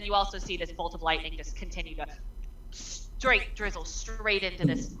 And then you also see this bolt of lightning just continue to drizzle straight into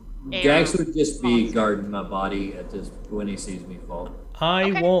this air. Dax would just be guarding my body at this when he sees me fall.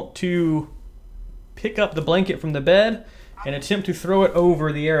 I want to pick up the blanket from the bed and attempt to throw it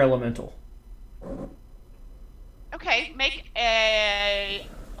over the air elemental. Okay, make an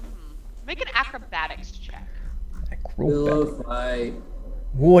acrobatics check. Pillow fight.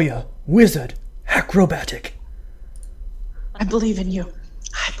 warrior, wizard, acrobatic. I believe in you.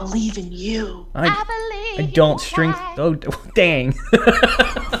 I believe in you. I don't strength. Oh, dang.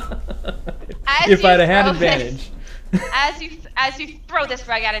 If I'd have had advantage. As you throw this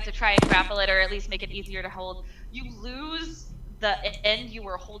rug at it to try and grapple it, or at least make it easier to hold, you lose the end you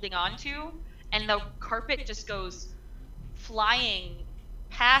were holding on to, and the carpet just goes flying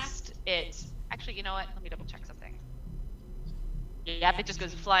past it. Actually, you know what? Let me double check something. Yep, it just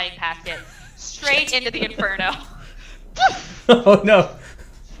goes flying past it, straight into the inferno. Oh no.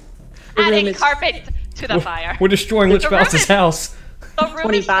 Adding carpet to the fire. We're destroying Lichvaust's house.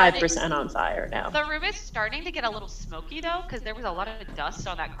 25% on fire now. The room is starting to get a little smoky though, because there was a lot of dust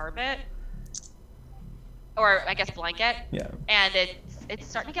on that carpet, or I guess blanket. Yeah. And it's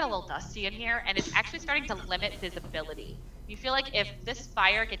starting to get a little dusty in here, and it's actually starting to limit visibility. You feel like if this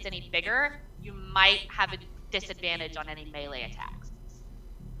fire gets any bigger, you might have a disadvantage on any melee attacks.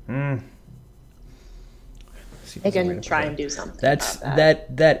 I can try and do something.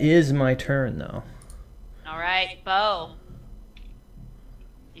 That is my turn though. All right, Bo.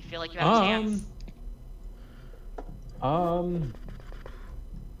 You feel like you have a chance? I'm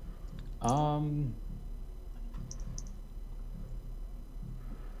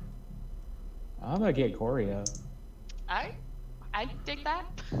gonna get Coria. I dig that.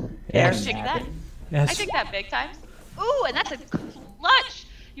 Yes. I dig that. Yes. I dig that big times. Ooh, and that's a clutch.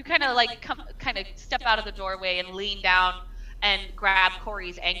 You kind of like step out of the doorway and lean down and grab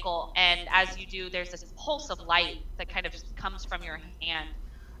Corey's ankle, and as you do, there's this pulse of light that kind of comes from your hand,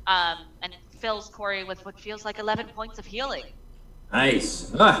 and fills Corey with what feels like 11 points of healing.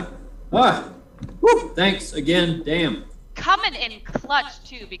 Nice. Woo, thanks again. Damn. Coming in clutch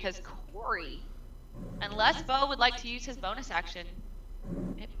too, because Corey, unless Bo would like to use his bonus action,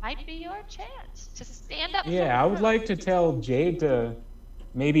 it might be your chance to stand up. Yeah, I would like to tell Jade to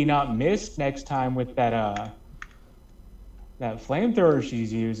maybe not miss next time with that flamethrower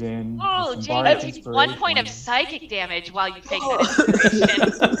she's using. Oh, Jade, that takes 1 point of psychic damage while you take that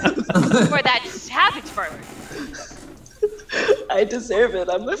inspiration for that savage burn. I deserve it.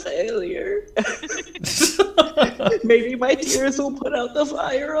 I'm a failure. Maybe my tears will put out the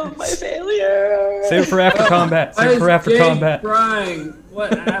fire of my failure. Save it for after combat. Save it for after combat. Crying.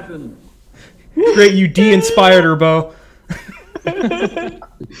 What happened? Great, you de-inspired her, Bo.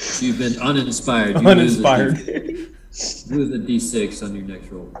 You've been uninspired. You Uninspired. Lose a D6 on your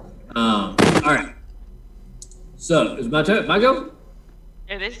next roll. All right. So, is my turn? My go?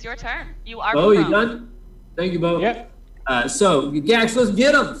 It is your turn. You are. Bo, you done? Thank you, Bo. Yep. So, Gax, let's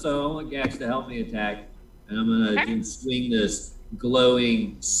get him. So, I want Gax to help me attack. And I'm going to swing this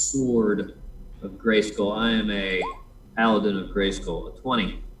glowing sword of Grayskull. I am a paladin of Grayskull. A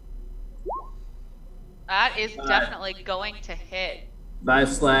 20. That is definitely going to hit. 5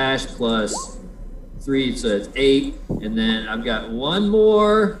 slash plus 3, so it's 8. And then I've got one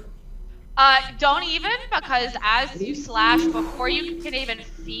more. Don't even, because as you slash, before you can even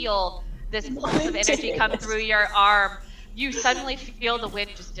feel this pulse of energy come through your arm, you suddenly feel the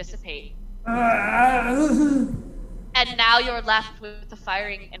wind just dissipate. And now you're left with the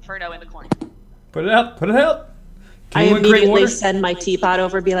firing inferno in the corner. Put it out. Put it out. I immediately send my teapot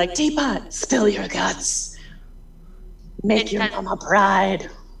over and be like, teapot, spill your guts. Make your mama pride.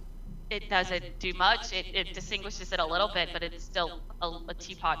 It doesn't do much. It distinguishes it a little bit, but it's still a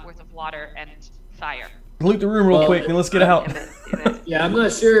teapot worth of water and fire. Loot the room real quick and let's get out. Yeah, I'm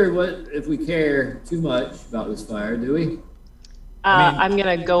not sure if we care too much about this fire, do we? I'm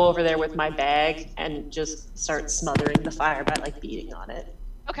gonna go over there with my bag and just start smothering the fire by like beating on it.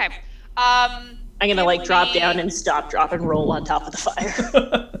 Okay. I'm gonna like drop down and stop, drop, and roll on top of the fire.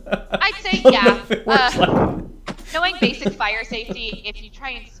 I'd say yeah. Knowing basic fire safety, if you try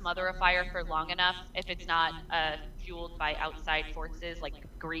and smother a fire for long enough, if it's not fueled by outside forces like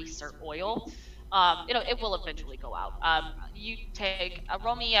grease or oil, it will eventually go out. You take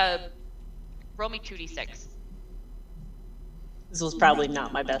roll me 2d6. This was probably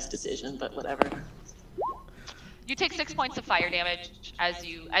not my best decision, but whatever. You take 6 points of fire damage as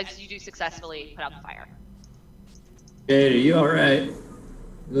you do successfully put out the fire. Jade, are you all right? You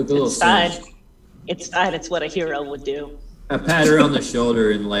look a little fine. singed. It's fine. It's what a hero would do. I pat her on the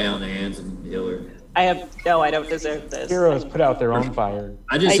shoulder and lay on the hands and heal her. I don't deserve this. Heroes put out their own fire.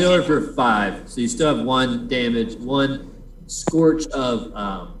 I just heal her for 5, so you still have 1 damage, 1 scorch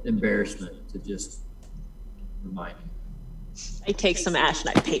of embarrassment to just remind you. I take some ash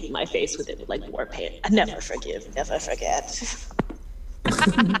and I paint my face with it with like war paint. I never forgive, never forget.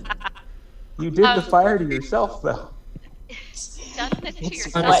 You did the fire to yourself, though. Done this to It's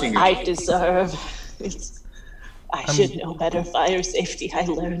yourself. what I deserve. I should know better fire safety. I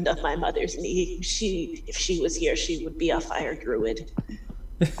learned on my mother's knee. If she was here, she would be a fire druid.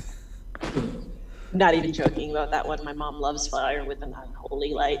 Not even joking about that one. My mom loves fire with an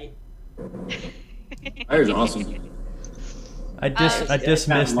unholy light. Fire's awesome. I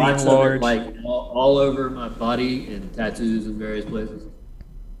dismiss the Lots of it, enlarged. like all over my body and tattoos in various places.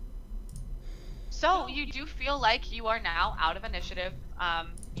 So you do feel like you are now out of initiative.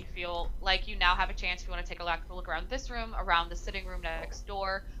 You feel like you now have a chance if you want to take a look around this room, around the sitting room next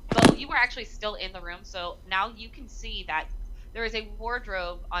door. But you were actually still in the room, so now you can see that there is a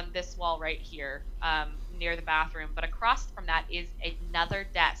wardrobe on this wall right here, near the bathroom. But across from that is another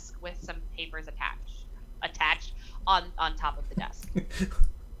desk with some papers attached on top of the desk.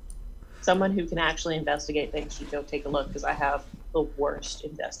 Someone who can actually investigate things should go take a look, because I have the worst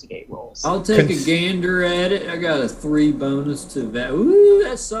investigate rolls. I'll take a gander at it. I got a 3 bonus to that. Ooh,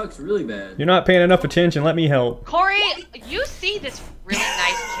 that sucks really bad. You're not paying enough attention. Let me help. Corey, you see this really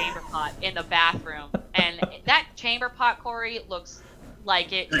nice chamber pot in the bathroom, and that chamber pot, Corey, looks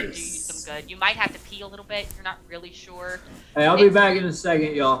like it could do you some good. You might have to pee a little bit. You're not really sure. Hey, I'll be back in a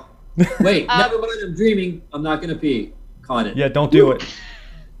second, y'all. Wait, never mind. I'm dreaming. I'm not gonna pee. Caught it. Yeah, don't do it.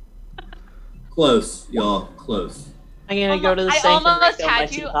 Close, y'all. Close. I'm gonna go to the sink and refill my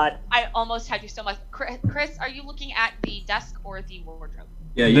teapot. I almost had you so much. Chris, are you looking at the desk or the wardrobe?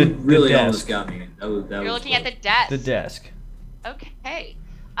 Yeah, you really desk. almost got me. You're looking at the desk. The desk. Okay.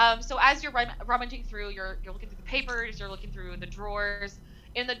 So as you're rummaging through, you're looking through the papers, you're looking through the drawers.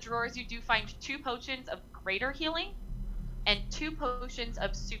 In the drawers, you do find 2 potions of greater healing and 2 potions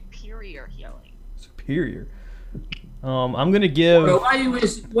of superior healing. Superior. I'm gonna give. Bro, why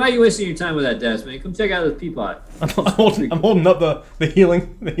are you wasting your time with that desk, man? Come check out this teapot. I'm holding up the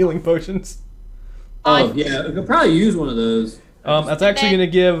healing potions. Oh yeah, I could probably use one of those. That's actually gonna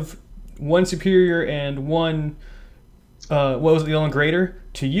give 1 superior and 1. What was the other one? Greater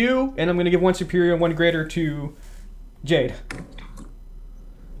to you, and I'm gonna give 1 superior and 1 greater to Jade.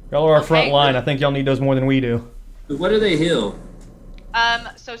 Y'all are our front line. I think y'all need those more than we do. What do they heal?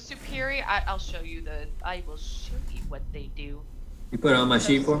 So superior, I will show you what they do. You put it on my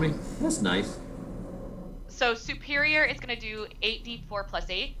sheet for me? That's nice. So superior is gonna do 8d4 plus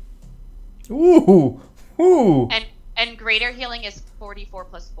 8. Ooh. And greater healing is 44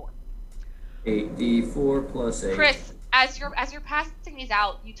 plus 4. 8d4 plus 8. Chris, as you're passing these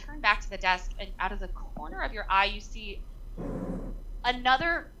out, you turn back to the desk, and out of the corner of your eye, you see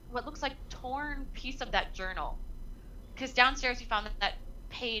another what looks like torn piece of that journal. Because downstairs you found that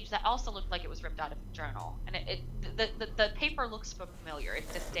page that also looked like it was ripped out of the journal, and the paper looks familiar.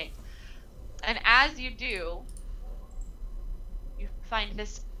 It's distinct. And as you do, you find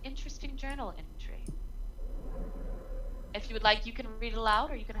this interesting journal entry. If you would like, you can read it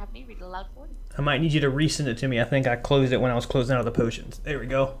aloud, or you can have me read it aloud for you. I might need you to resend it to me. I think I closed it when I was closing out the potions. There we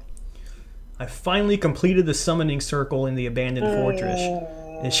go. I finally completed the summoning circle in the abandoned fortress.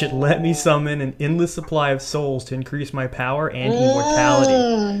 It should let me summon an endless supply of souls to increase my power and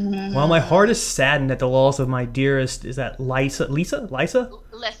immortality. While my heart is saddened at the loss of my dearest, is that Lissa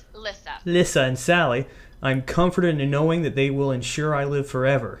and Sally, I'm comforted in knowing that they will ensure I live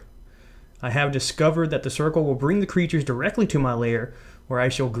forever. I have discovered that the circle will bring the creatures directly to my lair, where I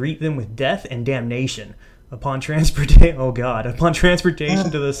shall greet them with death and damnation. Upon transportation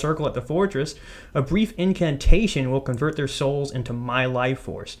to the circle at the fortress, a brief incantation will convert their souls into my life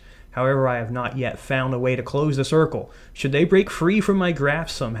force. However, I have not yet found a way to close the circle. Should they break free from my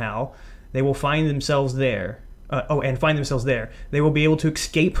grasp somehow, they will find themselves there. They will be able to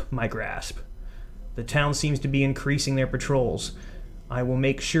escape my grasp. The town seems to be increasing their patrols. I will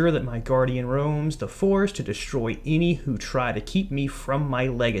make sure that my guardian roams the forest to destroy any who try to keep me from my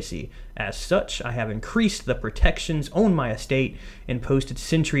legacy. As such, I have increased the protections on my estate and posted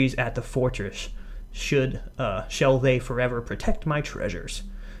sentries at the fortress. Shall they forever protect my treasures?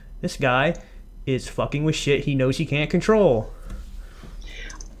 This guy is fucking with shit he knows he can't control.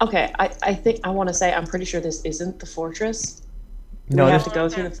 Okay, I think I want to say I'm pretty sure this isn't the fortress. No, we have to go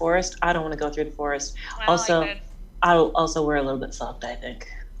through the forest. I don't want to go through the forest. Also, we're a little bit fucked, I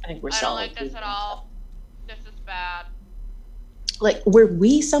think. I think we're solid. I don't like this at all. This is bad. Like, were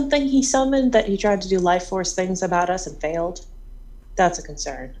we something he summoned that he tried to do life force things about us and failed? That's a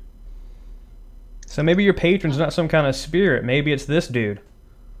concern. So maybe your patron's not some kind of spirit. Maybe it's this dude.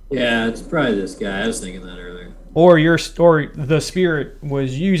 Yeah, it's probably this guy. I was thinking that earlier. Or the spirit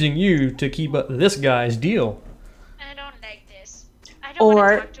was using you to keep up this guy's deal. I don't like this. I don't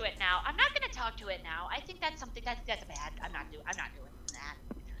want to talk to it now. I'm not going to talk to it now. I think that's something that's bad. I'm not doing that. I'm not going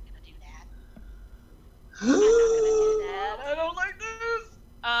to do that. I don't like this.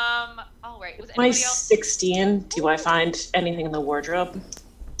 All right. My anybody else? 16. Do I find anything in the wardrobe?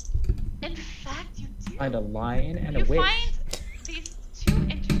 In fact, you do. Find a lion and a You witch. find these two.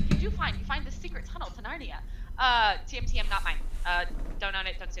 You find the secret tunnel to Narnia. TM, not mine. Don't own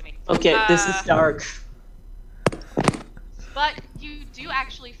it. Don't sue me. Okay, this is dark. But you do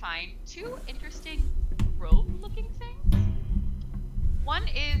actually find two interesting robe-looking things. One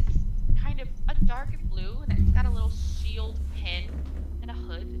is kind of a dark blue, and it's got a little shield pin and a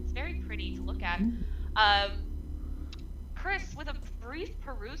hood. It's very pretty to look at. Chris, with a brief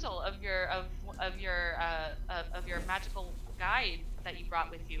perusal of your magical guide that you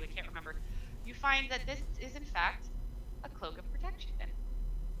brought with you, I can't remember, you find that this is in fact a cloak of protection.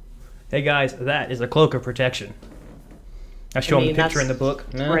 Hey guys, that is a cloak of protection. I show him a picture in the book.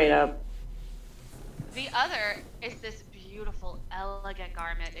 Straight up. The other is this beautiful, elegant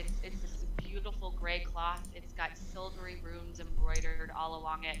garment. It's this beautiful gray cloth. It's got silvery runes embroidered all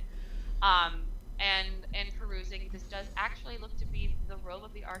along it. And perusing, this does actually look to be the robe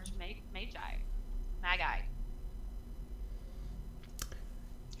of the Magi.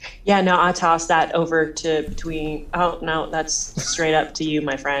 Yeah, no, I toss that over to between. Oh no, that's straight up to you,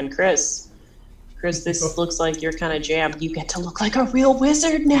 my friend Chris. Chris, this looks like you're kind of jammed. You get to look like a real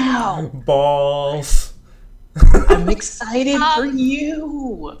wizard now. Balls. I'm excited for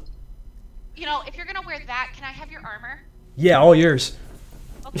you. You know, if you're gonna wear that, can I have your armor? Yeah, all yours.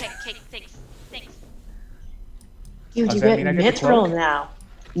 Okay, thanks. Dude, you get mithril now.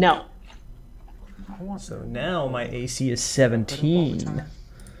 No. So now my AC is 17.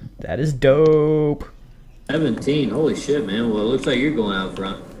 That is dope. 17. Holy shit, man. Well, it looks like you're going out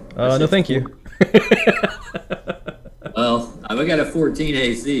front. No, thank you. Well, I got a 14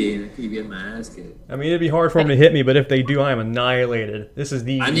 AC and I keep getting my ass kicked. I mean, it'd be hard for them to hit me, but if they do, I am annihilated. This is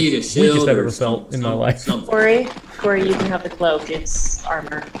the I need a shield weakest I've or ever felt in my life. Corey, you can have the cloak. It's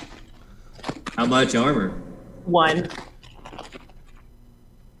armor. How much armor? 1.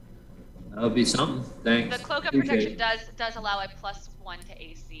 That would be something. Thanks. The cloak of protection does allow a +1 to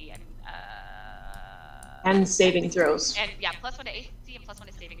AC And saving throws. and yeah, +1 to AC and +1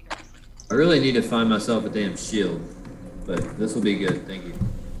 to saving throws. I really need to find myself a damn shield, but this will be good. Thank you.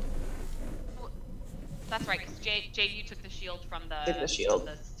 That's right, because Jade, you took the shield from the. Took the shield.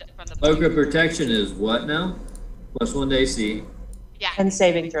 From the Cloak of protection is what now? +1 to AC. Yeah. And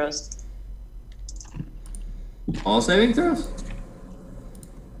saving throws. All saving throws?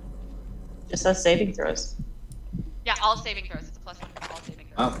 Just says saving throws. Yeah, all saving throws. It's a +1 for all saving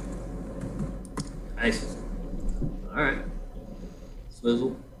throws. Oh. Nice. Alright.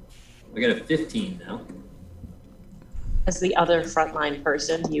 Swizzle. I got a 15 now. As the other frontline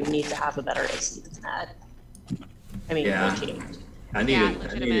person, you need to have a better AC than that. I mean, Yeah. 14. I need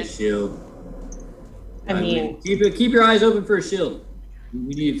a shield. I mean, keep your eyes open for a shield.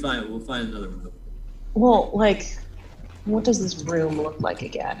 We need to we'll find another one. well, like, what does this room look like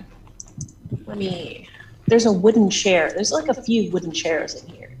again? There's a wooden chair. There's like a few wooden chairs in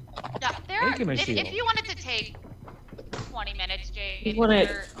here. Yeah, Make him a shield. if you wanted to take 20 minutes, Jade, You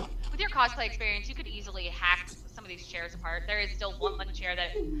with your cosplay experience, you could easily hack some of these chairs apart. There is still one chair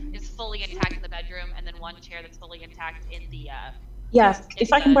that is fully intact in the bedroom, and then one chair that's fully intact in the. Yeah,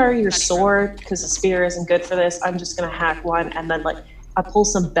 if I can borrow your study room. sword, because the spear isn't good for this, I'm just gonna hack one, and then like I pull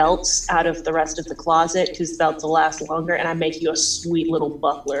some belts out of the rest of the closet because belts will last longer, and I make you a sweet little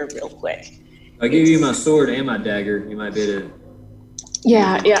buckler real quick. I'll give you my sword and my dagger. You might be able to.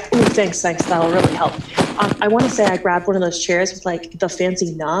 Yeah. Ooh, thanks. That'll really help. I want to say I grabbed one of those chairs with like the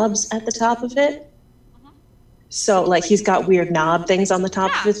fancy knobs at the top of it. So like he's got weird knob things on the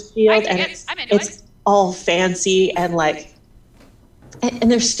top of his shield, and it's all fancy and like, and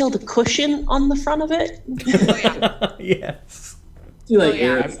there's still the cushion on the front of it. Oh, yeah.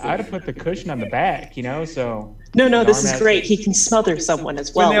 Yes. I'd have put the cushion on the back, so. No, this is great. He can smother someone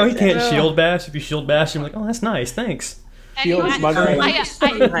as well. But now he can't shield bash. If you shield bash, you're like, oh, that's nice, thanks. And Shield smothering.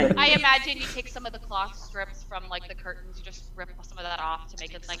 I imagine you take some of the cloth strips from like the curtains, you just rip some of that off to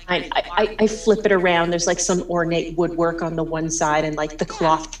make it like. I flip it around. There's like some ornate woodwork on the one side and like the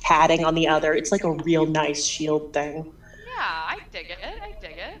cloth padding on the other. It's like a real nice shield thing. Yeah, I dig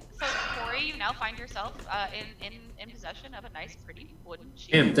it. So Corey, you now find yourself in possession of a nice, pretty wooden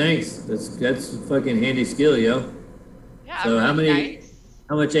shield. Damn, thanks. That's a fucking handy skill, yo. Yeah. So really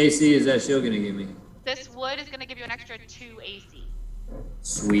how much AC is that shield gonna give me? This wood is gonna give you an extra 2 AC.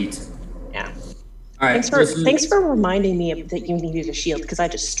 Sweet. Yeah. All right. Thanks for reminding me that you needed a shield because I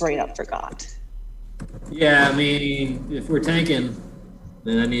just straight up forgot. Yeah, I mean, if we're tanking,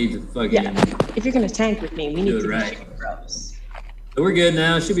 then I need to fucking. Yeah. If you're gonna tank with me, we need do it to right. be pros. So we're good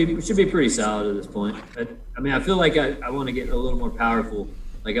now. Should be pretty solid at this point. I mean, I feel like I want to get a little more powerful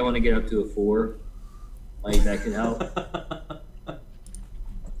Like I want to get up to a 4. Like that could help.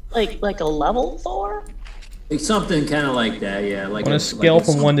 Like a level 4? Like something kind of like that, yeah. Like On a scale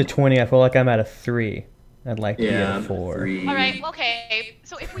from 1 to 20, I feel like I'm at a 3. I'd like to be at a 4. 3. All right, okay.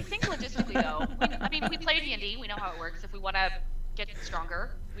 So if we think logistically, though, we play D&D. We know how it works. If we want to get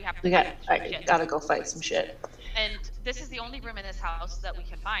stronger, we have to. I gotta go fight some shit. And this is the only room in this house that we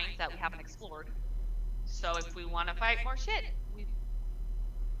can find that we haven't explored. So if we want to fight more shit,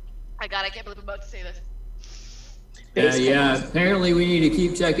 I can't believe I'm about to say this. Yeah. Apparently, we need to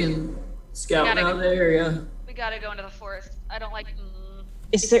keep checking, scouting out the area. We gotta go into the forest. I don't like.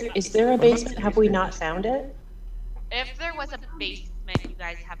 Is there a basement? Have we not found it? If there was a basement, you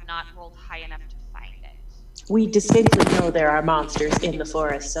guys have not rolled high enough to find it. We distinctly know there are monsters in the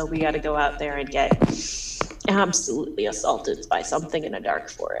forest, so we gotta go out there and get absolutely assaulted by something in a dark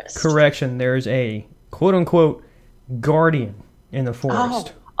forest. Correction, there's a quote-unquote guardian in the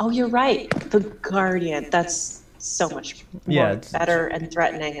forest. Oh, you're right. The guardian. That's so much more better and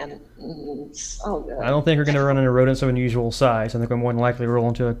threatening and good. I don't think we're going to run into rodents of unusual size. I think we're more than likely roll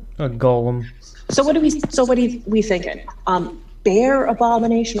into a golem. So what are we thinking? Bear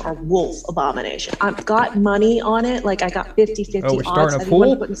abomination or wolf abomination? I've got money on it. Like I got 50-50 we're odds. starting a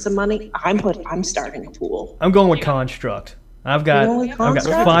pool? Putting some money. I'm starting a pool. I'm going with construct. I've got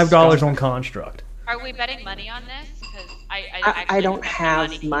 $5 on construct. Are we betting money on this? Because I don't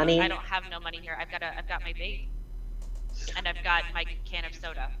have money. I don't have no money here. I've got my bait, and I've got my can of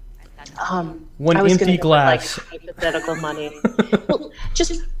soda. One empty glass. Like, hypothetical money. Well,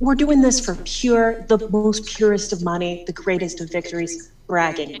 we're doing this for the most purest of money, the greatest of victories,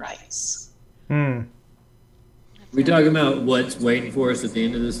 bragging rights. We talking about what's waiting for us at the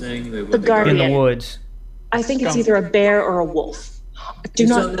end of this thing? The guardian. In the woods. I think it's either a bear or a wolf. Do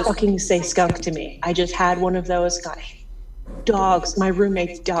not fucking say skunk to me. I just had one of those. Got dogs. My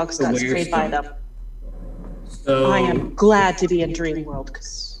roommate's dogs got sprayed by them. So I am glad to be in Dream World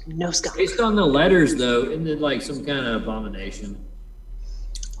because no skunk. Based on the letters, though, isn't it like some kind of abomination?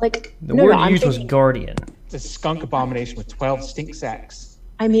 Like the word used was guardian. It's a skunk abomination with 12 stink sacks.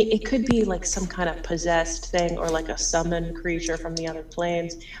 I mean, it could be like some kind of possessed thing or like a summoned creature from the other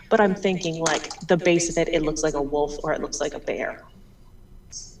planes. But I'm thinking like the base of it looks like a wolf or it looks like a bear.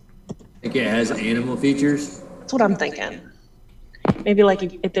 Like it has animal features? That's what I'm thinking. Maybe like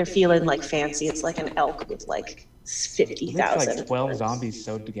if they're feeling like fancy, it's like an elk with like 50,000. Like 12 zombies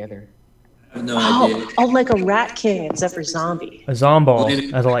sewed together. I have no idea. Oh, like a rat king except for zombie. A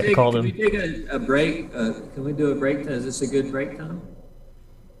zomball, as I like to call them. Can we take a break? Can we do a break? Is this a good break time?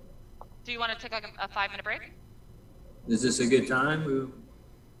 Do you want to take like a 5-minute break? Is this a good time?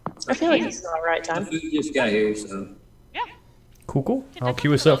 I feel like it's not the right time. The food just got here, so. Yeah. Cool. I'll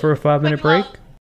cue us up for a 5-minute break.